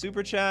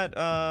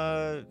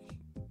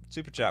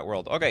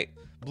world. Okay,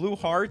 blue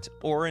heart,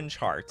 orange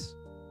heart.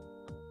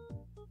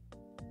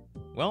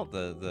 Well,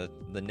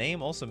 the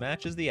name also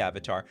matches the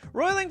avatar.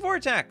 Roiling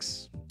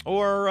Vortex,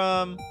 or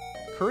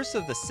Curse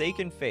of the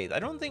Shaken Faith. I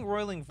don't think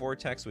Roiling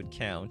Vortex would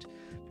count,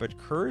 but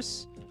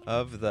Curse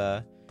of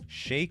the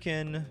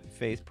Shaken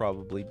Faith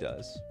probably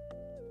does.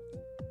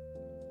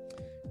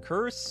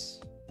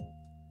 Curse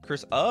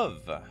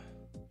of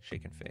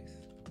Shaken Faith.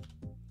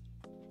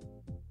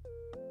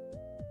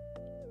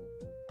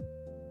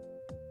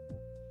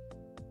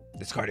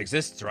 This card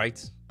exists,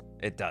 right?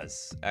 It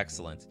does.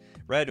 Excellent.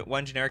 Red,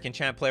 1 generic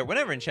enchant player.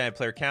 Whenever enchanted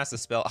player casts a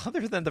spell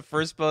other than the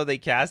first spell they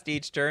cast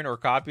each turn or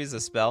copies a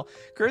spell,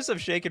 Curse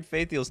of Shaken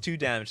Faith deals 2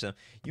 damage to them.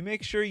 You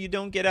make sure you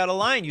don't get out of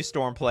line, you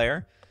Storm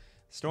player.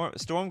 Storm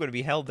going to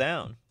be held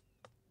down.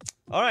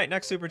 All right,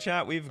 next super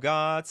chat, we've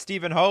got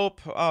Stephen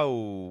Hope.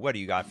 Oh, what do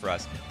you got for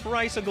us?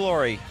 Price of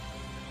Glory.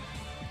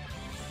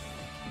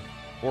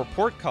 Or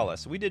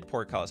Portcullis. We did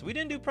Portcullis. We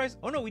didn't do Price.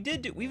 Oh, no, we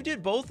did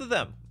both of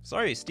them.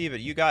 Sorry,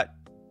 Steven, you got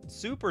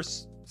super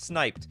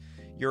sniped.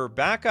 Your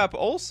backup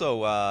also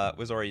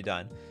was already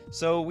done.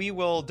 So we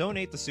will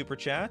donate the super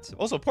chat.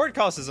 Also,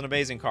 Portcullis is an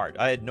amazing card.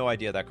 I had no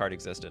idea that card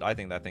existed. I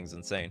think that thing's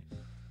insane.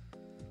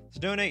 So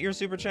donate your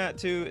super chat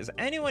to... Has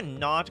anyone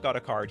not got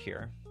a card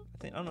here?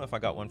 I don't know if I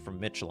got one from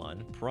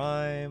Michelin.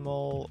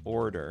 Primal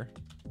Order.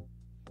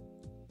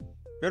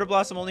 Bitter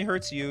Blossom only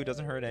hurts you,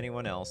 doesn't hurt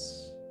anyone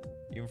else,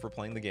 even for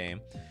playing the game.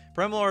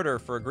 Primal Order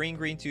for a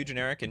green 2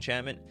 generic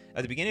enchantment.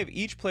 At the beginning of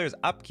each player's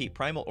upkeep,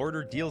 Primal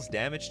Order deals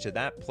damage to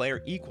that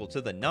player equal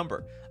to the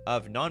number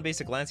of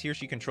non-basic lands he or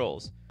she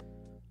controls.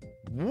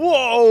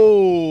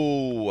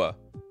 Whoa!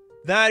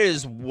 That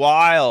is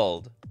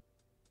wild.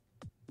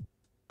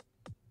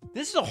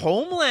 This is a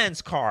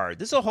Homelands card.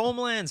 This is a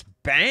Homelands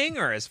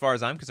banger as far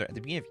as I'm concerned. At the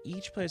beginning of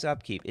each player's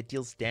upkeep, it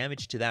deals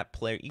damage to that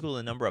player equal to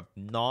the number of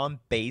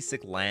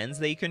non-basic lands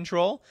they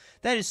control.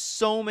 That is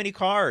so many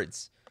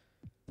cards.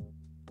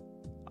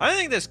 I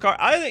think this card...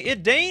 I think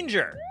it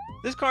danger.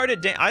 This card...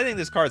 I think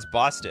this card's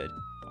busted.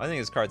 I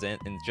think this card's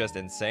just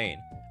insane.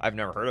 I've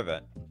never heard of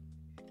it.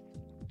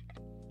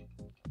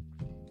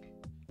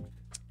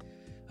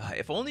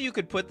 If only you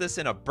could put this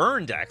in a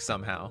burn deck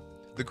somehow.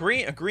 The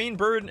green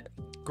burn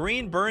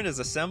is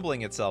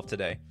assembling itself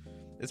today.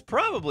 It's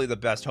probably the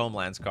best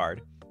Homelands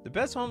card. The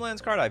best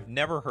Homelands card I've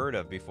never heard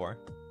of before.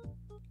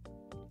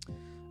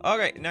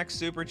 Okay, next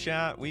super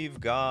chat, we've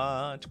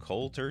got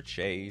Coulter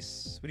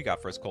Chase. What do you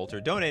got for us,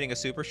 Coulter? Donating a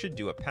super should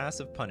do a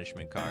passive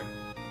punishment card.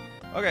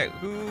 Okay,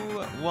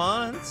 who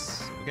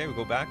wants... Okay, we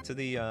go back to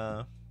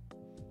the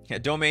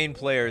domain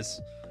players.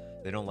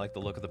 They don't like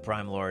the look of the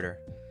Primal Order.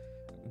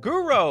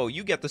 Guru,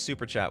 you get the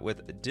super chat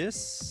with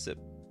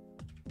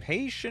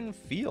Dissipation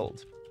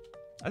Field.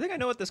 I think I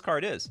know what this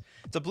card is.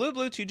 It's a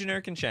blue 2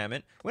 generic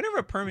enchantment. Whenever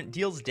a permanent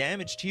deals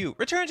damage to you,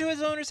 return to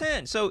its owner's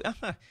hand. So, you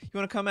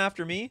want to come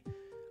after me?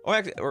 Oh,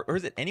 actually, or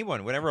is it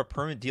anyone? Whenever a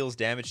permanent deals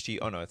damage to you.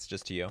 Oh, no, it's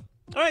just to you.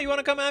 All right, you want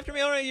to come after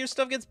me? All right, your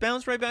stuff gets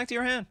bounced right back to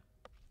your hand.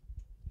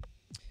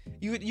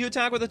 You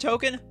attack with a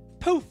token?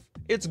 Poof,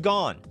 it's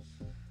gone.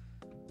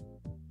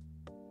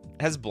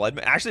 Has Blood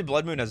Moon... Actually,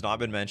 Blood Moon has not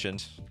been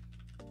mentioned.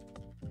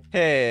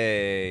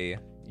 Hey,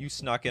 you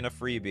snuck in a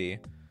freebie.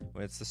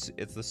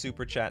 It's the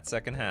super chat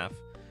second half.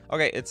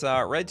 Okay, it's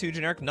red 2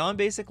 generic,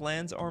 non-basic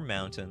lands or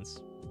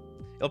mountains.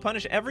 It'll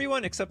punish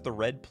everyone except the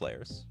red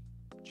players.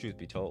 Truth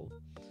be told.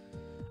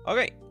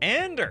 Okay,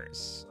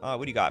 Anders.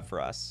 What do you got for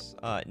us?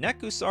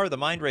 Nekusar the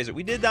Mind Razor.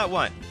 We did that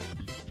one.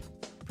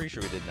 Pretty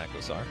sure we did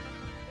Nekusar.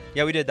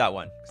 Yeah, we did that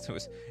one.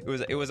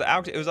 It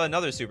was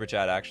another super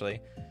chat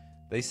actually.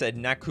 They said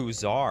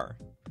Nekuzar,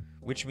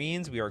 which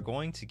means we are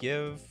going to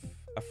give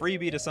a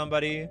freebie to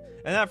somebody,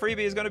 and that freebie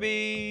is going to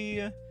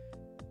be...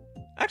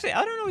 Actually,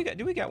 I don't know.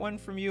 Do we get one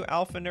from you,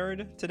 Alpha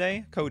Nerd,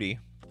 today? Cody.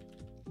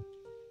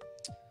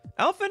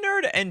 Alpha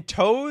Nerd and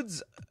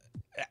Toad's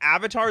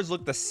avatars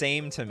look the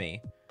same to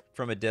me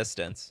from a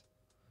distance.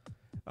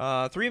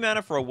 3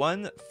 mana for a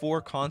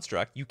 1/4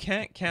 construct. You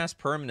can't cast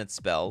permanent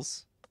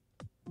spells.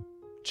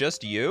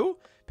 Just you?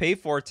 Pay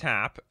 4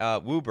 tap.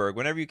 Wooburg.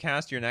 Whenever you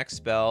cast your next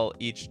spell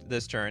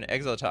this turn,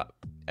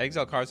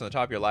 exile cards on the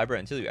top of your library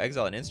until you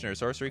exile an instant or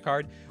sorcery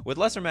card with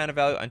lesser mana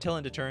value until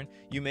end of turn.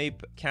 You may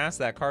cast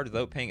that card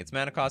without paying its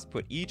mana cost.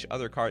 Put each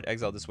other card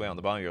exiled this way on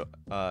the bottom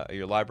of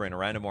your library in a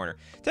random order.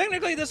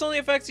 Technically, this only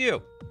affects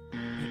you.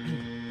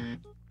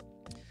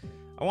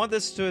 I want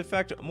this to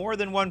affect more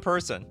than one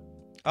person.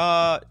 You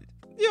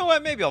know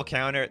what? Maybe I'll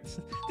counter it.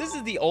 This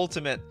is the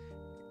ultimate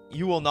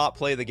you will not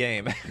play the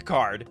game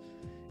card,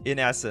 in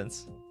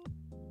essence.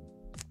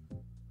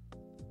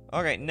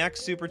 Okay,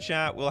 next super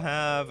chat we'll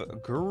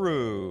have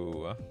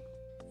Guru.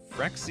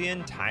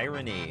 Phyrexian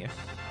Tyranny.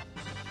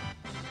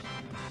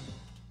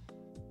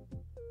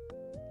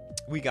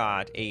 We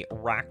got a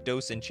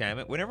Rakdos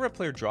enchantment. Whenever a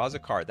player draws a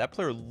card, that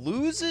player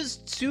loses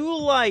 2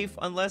 life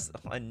unless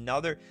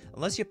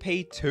you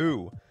pay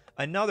 2.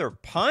 Another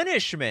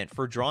punishment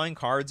for drawing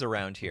cards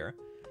around here.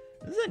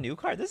 This is a new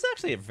card. This is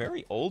actually a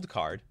very old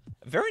card.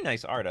 Very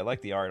nice art. I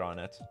like the art on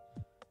it.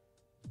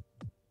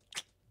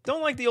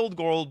 Don't like the old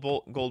gold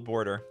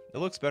border. It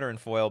looks better in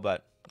foil,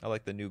 but I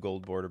like the new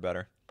gold border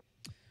better.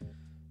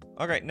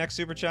 Okay, next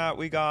super chat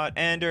we got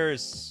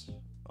Anders.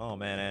 Oh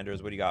man,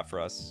 Anders, what do you got for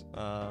us?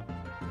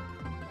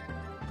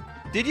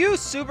 Did you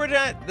super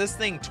chat this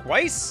thing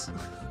twice?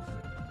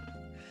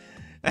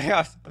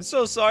 I'm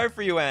so sorry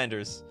for you,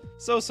 Anders.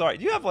 So sorry.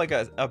 Do you have like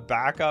a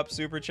backup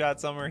super chat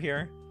somewhere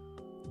here?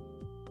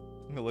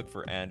 I'm gonna look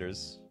for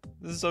Anders.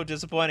 This is so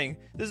disappointing.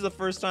 This is the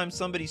first time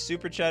somebody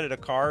super chatted a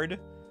card.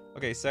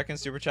 Okay, second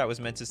super chat was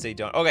meant to say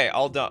don't. Okay,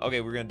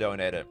 okay, we're gonna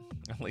donate it.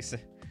 At least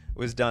it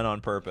was done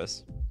on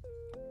purpose.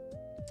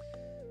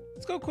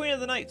 Let's go Queen of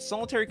the Night.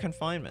 Solitary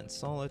Confinement.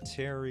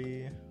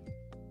 Solitary.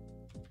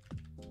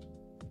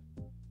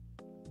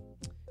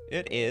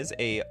 It is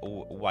a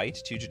white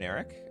 2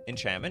 generic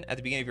enchantment. At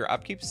the beginning of your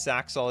upkeep,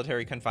 sack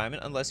Solitary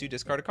Confinement unless you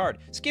discard a card.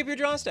 Skip your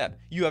draw step.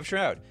 You have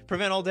Shroud.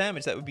 Prevent all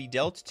damage that would be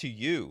dealt to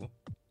you.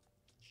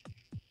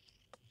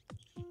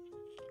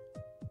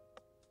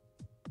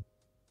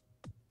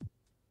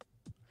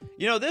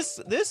 You know,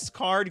 this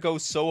card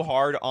goes so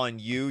hard on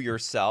you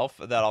yourself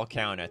that I'll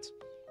count it.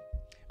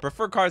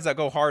 Prefer cards that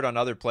go hard on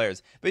other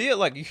players. But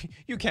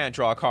you can't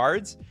draw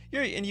cards.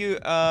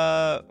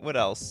 What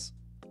else?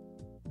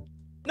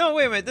 No,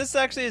 wait a minute. This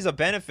actually is a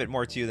benefit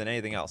more to you than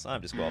anything else.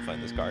 I'm disqualifying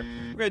this card.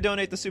 We're going to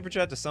donate the super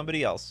chat to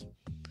somebody else.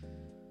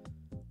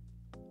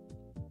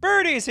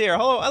 Birdie's here.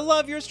 Hello, I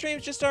love your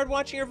streams. Just started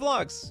watching your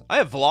vlogs. I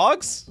have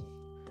vlogs?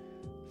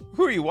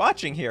 Who are you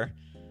watching here?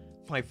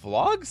 My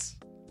vlogs?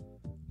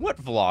 What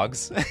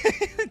vlogs?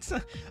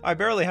 I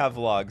barely have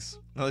vlogs.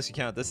 Unless you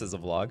count this as a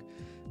vlog.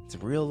 It's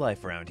real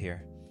life around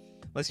here.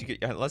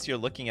 Unless you're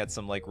looking at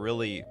some like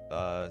really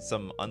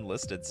some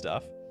unlisted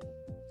stuff.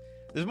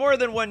 There's more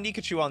than one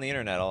Nikachu on the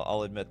internet,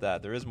 I'll admit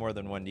that. There is more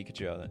than one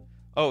Nikachu on it.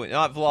 Oh,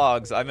 not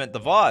vlogs. I meant the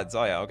VODs.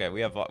 Oh yeah, okay.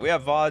 We have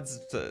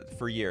VODs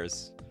for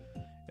years.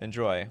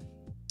 Enjoy.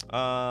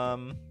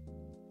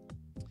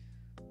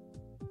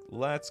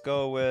 Let's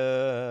go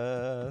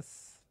with...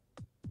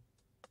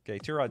 Okay,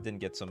 Turod didn't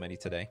get so many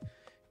today.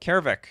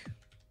 Kervik.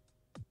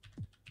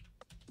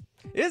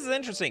 This is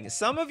interesting.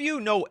 Some of you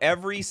know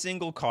every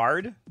single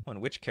card. On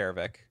which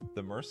Kervik?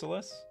 The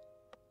Merciless?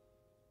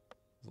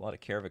 There's a lot of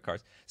Kervik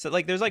cards. So,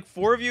 like, there's like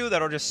 4 of you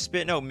that are just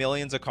spitting out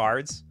millions of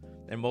cards.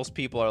 And most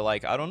people are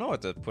like, I don't know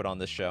what to put on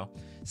this show.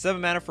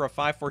 7 mana for a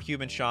 5/4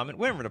 human shaman.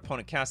 Whenever an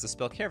opponent casts a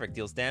spell, Kervik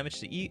deals damage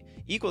to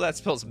equal that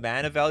spell's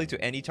mana value to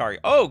any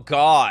target. Oh,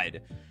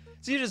 God.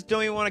 So you just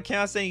don't even want to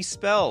cast any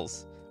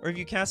spells. Or if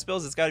you cast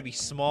spells, it's got to be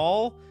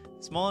small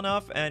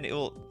enough, and it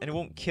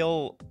won't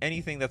kill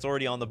anything that's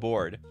already on the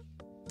board.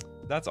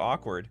 That's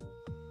awkward.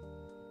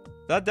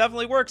 That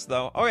definitely works,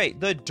 though. Okay,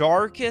 the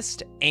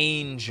Darkest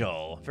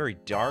Angel. Very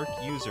dark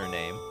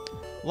username.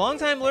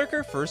 Long-time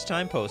lurker,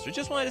 first-time poster.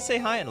 Just wanted to say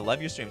hi and I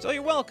love your streams. Oh,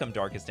 you're welcome,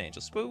 Darkest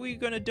Angel. So we're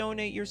going to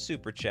donate your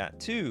super chat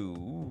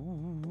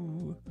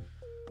to...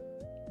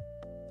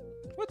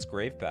 What's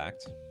Grave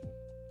Pact?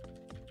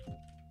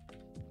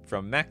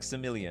 From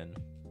Maximilian.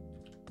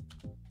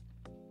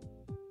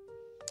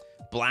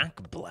 Black.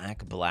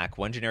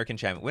 1 generic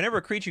enchantment. Whenever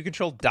a creature you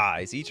control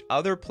dies, each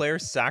other player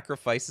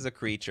sacrifices a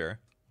creature.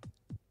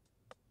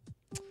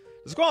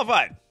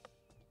 Disqualified.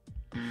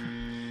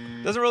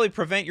 Doesn't really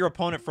prevent your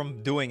opponent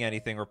from doing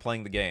anything or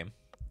playing the game.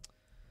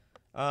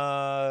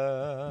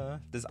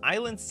 Does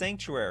Island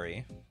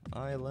Sanctuary.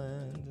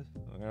 Island.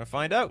 We're going to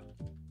find out.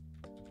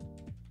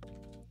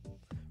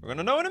 We're going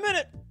to know in a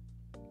minute.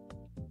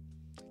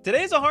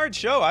 Today's a hard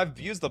show.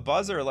 I've used the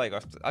buzzer. Like,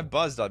 I've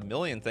buzzed a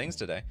million things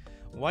today.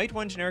 White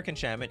 1 generic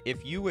enchantment.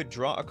 If you would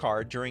draw a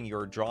card during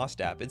your draw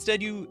step,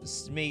 instead you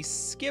may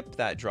skip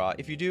that draw.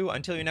 If you do,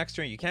 until your next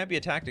turn, you can't be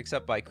attacked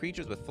except by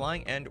creatures with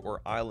flying and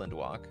or island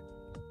walk.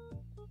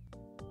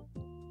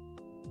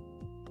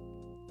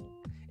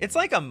 It's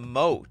like a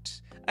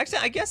moat. Actually,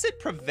 I guess it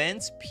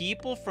prevents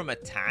people from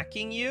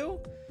attacking you.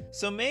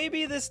 So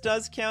maybe this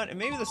does count, and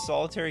maybe the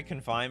solitary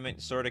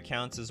confinement sort of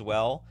counts as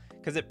well,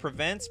 because it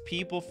prevents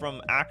people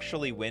from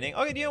actually winning.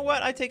 Okay, you know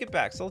what? I take it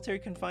back. Solitary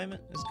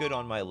confinement is good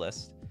on my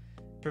list.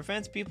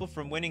 Prevents people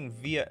from winning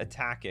via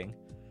attacking.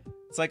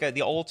 It's like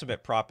the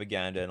ultimate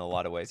propaganda in a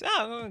lot of ways.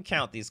 I'm going to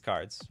count these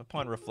cards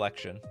upon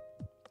reflection.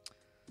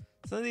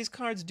 Some of these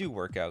cards do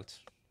work out.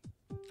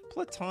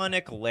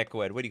 Platonic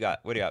Liquid. What do you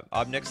got?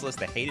 Obnixilis,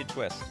 the Hated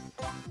Twist.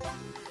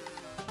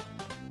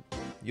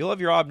 You'll have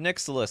your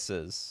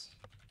Obnixilises.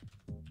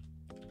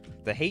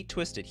 The Hate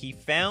Twisted. He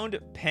found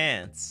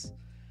pants.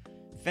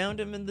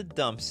 Found him in the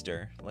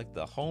dumpster, like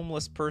the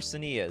homeless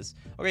person he is.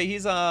 Okay,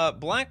 he's a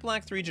black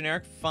 3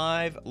 generic,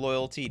 5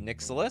 loyalty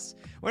Nixilis.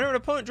 Whenever an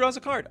opponent draws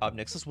a card, Ob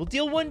Nixilis will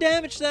deal 1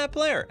 damage to that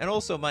player. And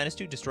also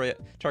 -2, destroy a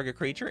target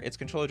creature. Its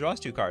controller draws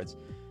 2 cards.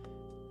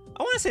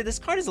 I want to say this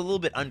card is a little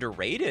bit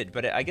underrated,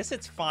 but I guess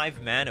it's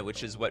 5 mana,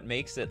 which is what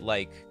makes it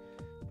like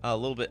a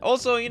little bit.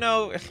 Also, you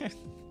know,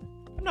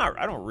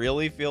 I don't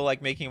really feel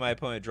like making my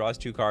opponent draws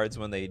 2 cards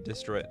when I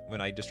destroy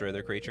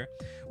their creature.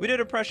 We did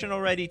oppression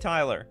already,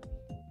 Tyler.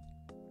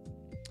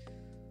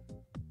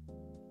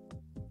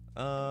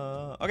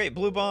 Okay,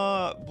 blue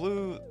heart,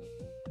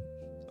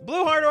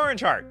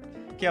 orange heart,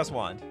 Chaos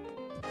Wand.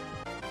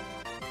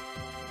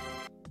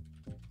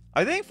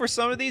 I think for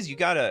some of these, you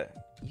gotta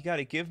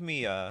give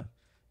me a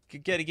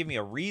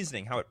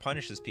reasoning how it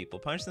punishes people.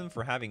 Punish them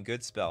for having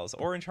good spells.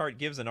 Orange heart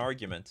gives an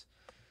argument.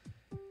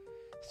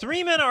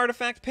 3 mana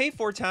artifact, pay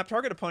 4, tap,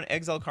 target opponent,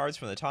 exile cards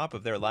from the top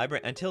of their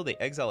library until they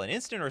exile an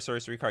instant or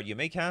sorcery card. You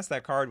may cast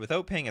that card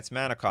without paying its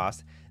mana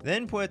cost.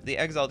 Then put the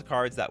exiled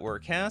cards that were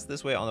cast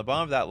this way on the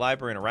bottom of that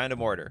library in a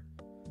random order.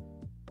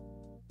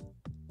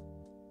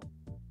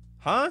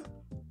 Huh?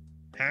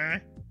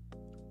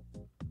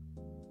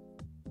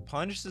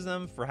 Punishes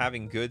them for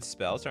having good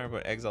spells. Target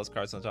opponent exiles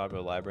cards on the top of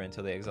the library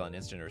until they exile an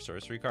instant or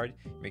sorcery card.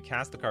 You may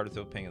cast the card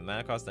without paying the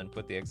mana cost, then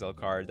put the exile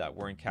card that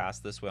weren't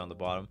cast this way on the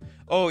bottom.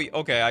 Oh,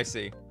 okay, I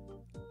see.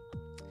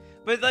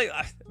 But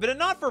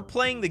not for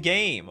playing the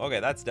game. Okay,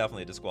 that's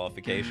definitely a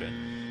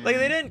disqualification. Like,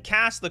 they didn't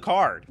cast the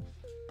card.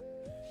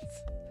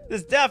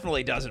 This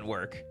definitely doesn't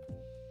work.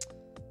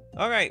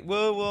 All right,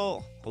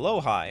 we'll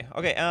low high.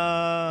 Okay,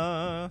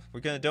 we're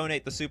gonna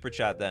donate the super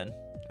chat then.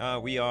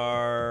 We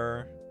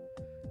are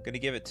gonna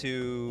give it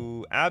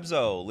to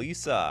Abzo,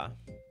 Lisa.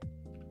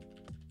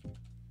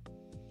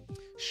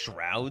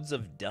 Shrouds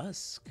of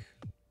Dusk.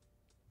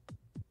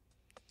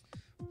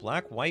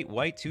 Black,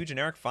 white, 2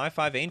 generic,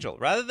 5/5 angel.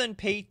 Rather than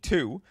pay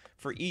 2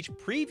 for each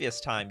previous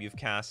time you've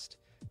cast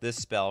this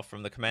spell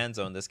from the command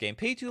zone this game,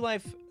 pay 2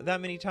 life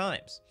that many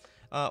times.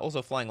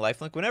 Also flying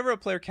lifelink. Whenever a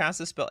player casts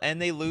this spell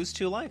and they lose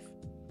 2 life.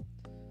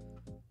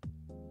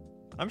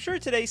 I'm sure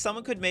today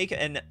someone could make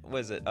some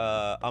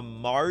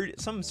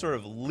sort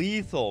of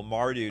lethal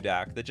Mardu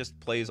deck that just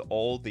plays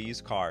all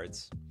these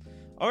cards.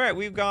 All right,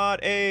 we've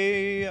got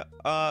a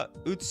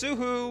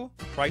Utsuhu,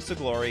 Price of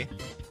Glory.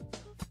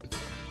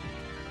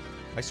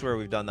 I swear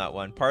we've done that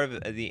one. Part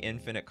of the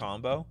infinite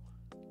combo.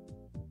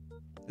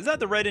 Is that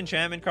the red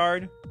enchantment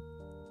card?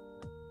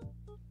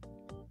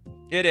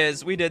 It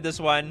is. We did this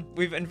one.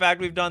 In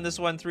fact, we've done this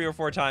one 3 or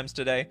 4 times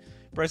today.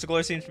 Price of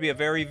Glory seems to be a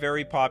very,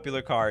 very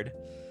popular card.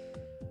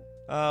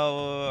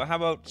 How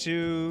about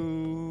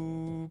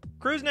to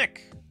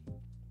Kruznik?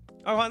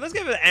 Oh, let's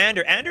give it to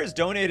Ander. Anders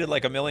donated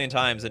like 1,000,000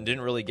 times and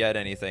didn't really get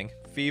anything.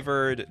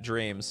 Fevered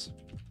Dreams.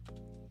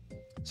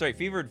 Sorry,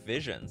 Fevered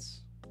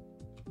Visions.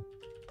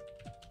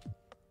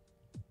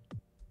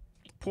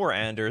 Poor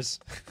Anders.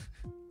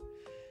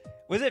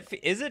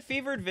 Is it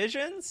Fevered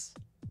Visions?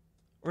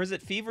 Or is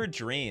it Fevered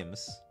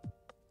Dreams?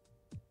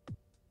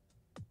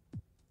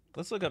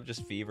 Let's look up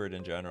just Fevered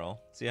in general.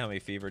 See how many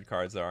Fevered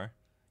cards there are.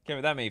 Can't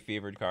be that many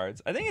Fevered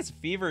cards. I think it's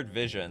Fevered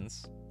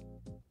Visions.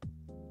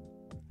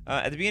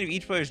 At the beginning of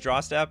each player's draw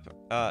step,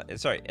 at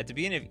the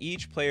beginning of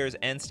each player's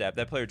end step,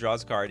 that player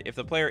draws a card. If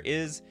the player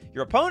is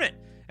your opponent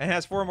and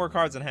has 4 or more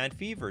cards in hand,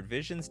 Fevered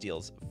Visions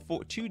deals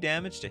 2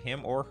 damage to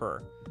him or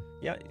her.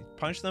 Yeah,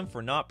 punch them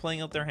for not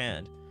playing out their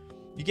hand.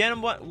 You get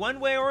them one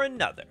way or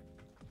another.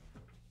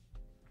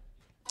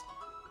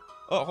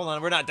 Oh, hold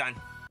on, we're not done.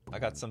 I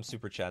got some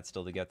super chats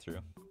still to get through.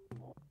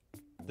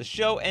 The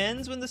show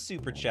ends when the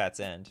super chats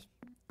end.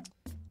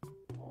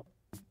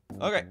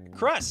 Okay,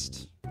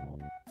 crust.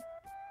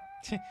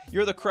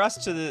 You're the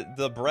crust to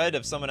the bread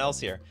of someone else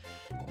here.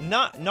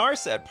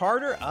 Narset,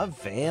 Parter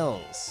of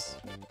Veils.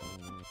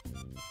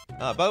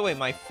 By the way,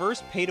 my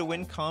first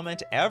pay-to-win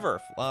comment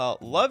ever.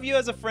 Love you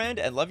as a friend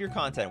and love your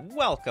content.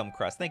 Welcome,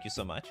 crust. Thank you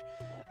so much.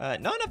 Not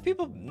enough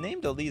people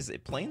named all these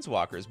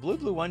planeswalkers.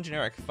 Blue, 1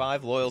 generic,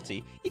 5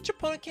 loyalty. Each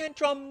opponent can't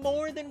draw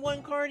more than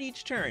 1 card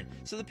each turn.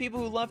 So the people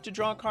who love to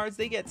draw cards,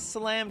 they get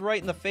slammed right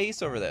in the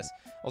face over this.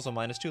 Also,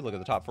 -2, look at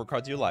the top 4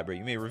 cards of your library.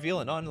 You may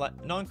reveal a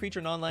non-creature,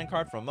 non-land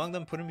card from among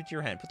them, put them into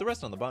your hand. Put the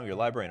rest on the bottom of your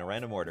library in a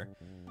random order.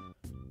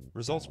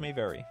 Results may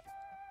vary.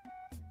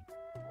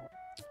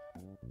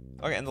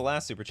 Okay, and the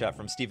last super chat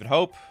from Stephen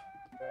Hope.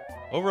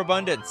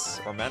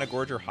 Overabundance, or Mana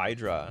Gorger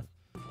Hydra.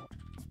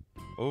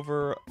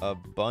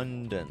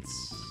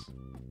 Overabundance.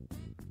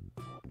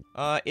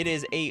 It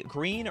is a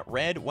green,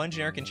 red, 1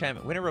 generic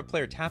enchantment. Whenever a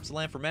player taps a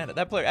land for mana,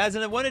 that player adds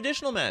in 1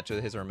 additional mana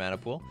to his or her mana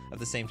pool of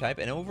the same type,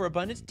 and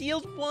Overabundance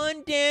deals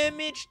 1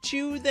 damage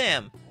to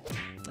them.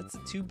 That's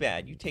too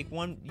bad. You take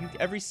 1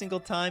 every single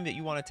time that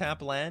you want to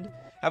tap a land.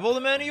 Have all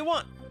the mana you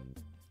want.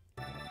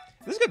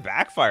 This could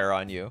backfire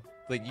on you.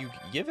 Like you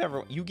give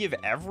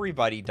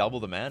everybody double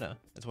the mana.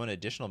 It's 1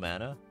 additional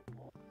mana.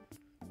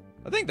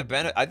 I think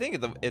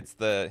it's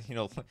the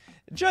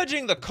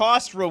judging the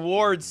cost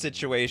reward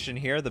situation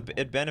here,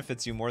 it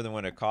benefits you more than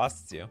when it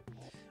costs you.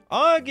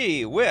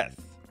 Augie with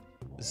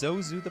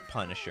Zozu the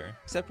Punisher.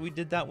 Except we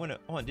did that one.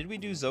 Oh, did we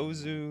do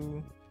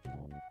Zozu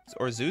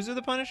or Zuzu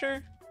the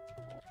Punisher?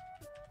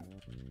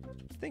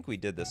 I think we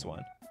did this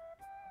one.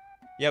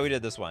 Yeah, we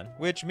did this one,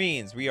 which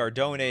means we are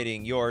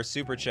donating your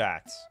super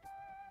chats.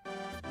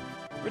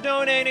 We're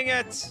donating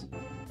it.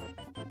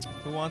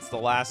 Who wants the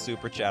last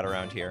super chat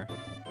around here?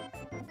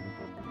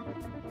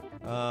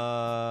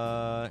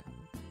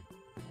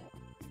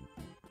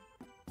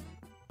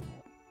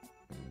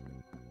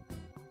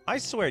 I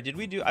swear, did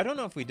we do... I don't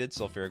know if we did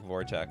Sulfuric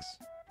Vortex.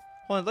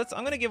 Hold on,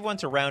 I'm going to give one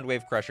to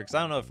Roundwave Crusher, because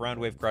I don't know if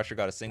Roundwave Crusher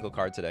got a single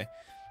card today.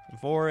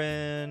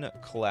 Vorin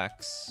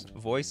collects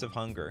Voice of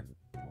Hunger.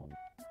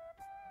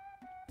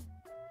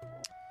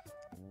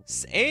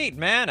 8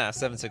 mana,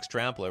 7/6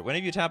 Trampler.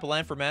 Whenever you tap a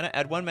land for mana,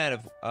 add 1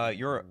 mana of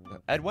your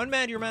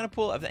mana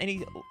pool of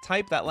any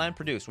type that land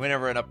produced.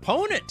 Whenever an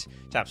opponent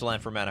taps a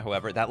land for mana,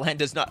 however, that land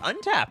does not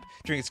untap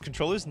during its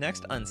controller's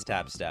next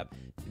untap step.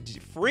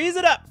 Freeze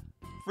it up!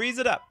 Freeze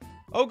it up!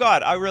 Oh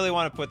god, I really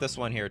want to put this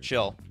one here.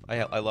 Chill.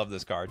 I love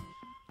this card.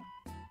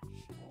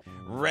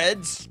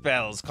 Red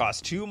spells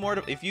cost 2 more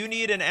to... If you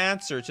need an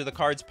answer to the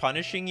cards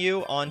punishing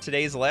you on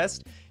today's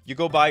list, you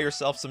go buy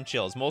yourself some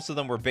chills. Most of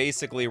them were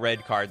basically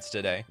red cards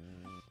today.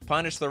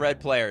 Punish the red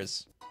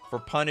players for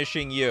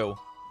punishing you.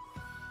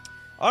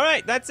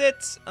 Alright, that's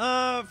it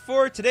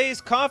for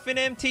today's Coffee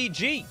and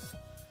MTG.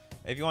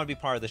 If you want to be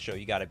part of the show,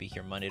 you got to be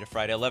here Monday to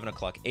Friday, 11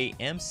 o'clock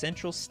a.m.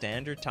 Central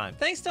Standard Time.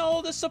 Thanks to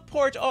all the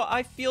support. Oh,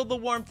 I feel the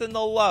warmth and the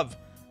love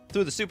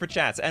through the super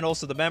chats and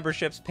also the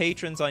memberships,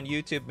 patrons on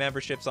YouTube,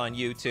 memberships on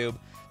YouTube,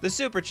 the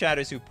super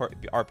chatters who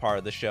are part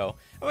of the show.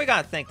 And we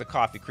got to thank the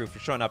coffee crew for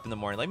showing up in the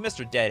morning, like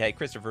Mr. Deadhead,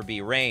 Christopher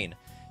B, Rain,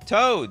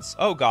 Toads.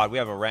 Oh, God, we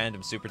have a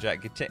random super chat.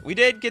 We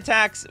did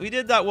Gitax. We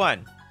did that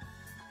one.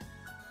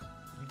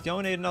 We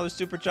donated another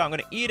super chat. I'm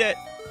going to eat it.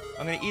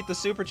 I'm going to eat the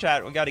super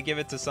chat. We got to give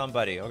it to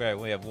somebody. Okay,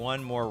 we have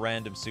one more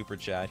random super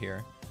chat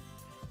here.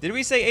 Did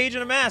we say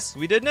Agent of Mask?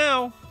 We did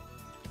now.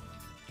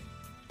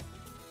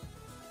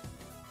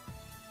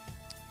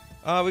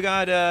 We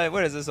got,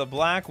 what is this? A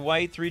black,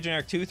 white, 3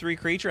 generic, 2/3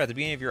 creature. At the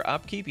beginning of your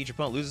upkeep, each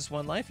opponent loses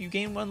 1 life. You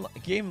gain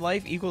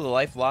life equal to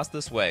life lost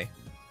this way.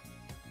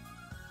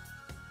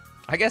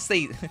 I guess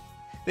they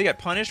get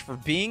punished for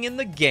being in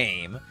the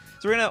game.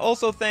 So we're going to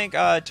also thank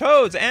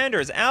Toads,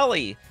 Anders,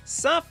 Ali,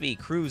 Suffy,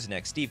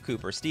 Cruznick, Steve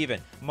Cooper, Steven,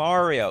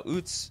 Mario,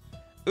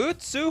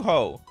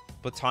 Utsuho,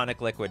 Platonic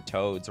Liquid,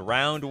 Toads,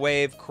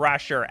 Roundwave,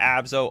 Crusher,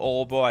 Abzo,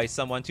 Old Boy,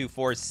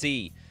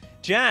 Some124C,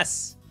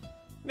 Jess,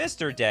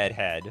 Mr.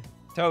 Deadhead,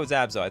 Toads,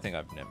 Abzo. I think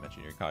I've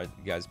mentioned you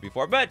guys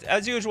before. But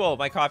as usual,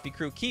 my coffee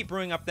crew, keep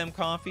brewing up them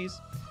coffees,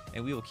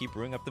 and we will keep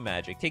brewing up the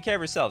magic. Take care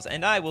of yourselves,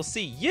 and I will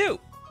see you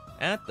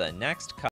at the next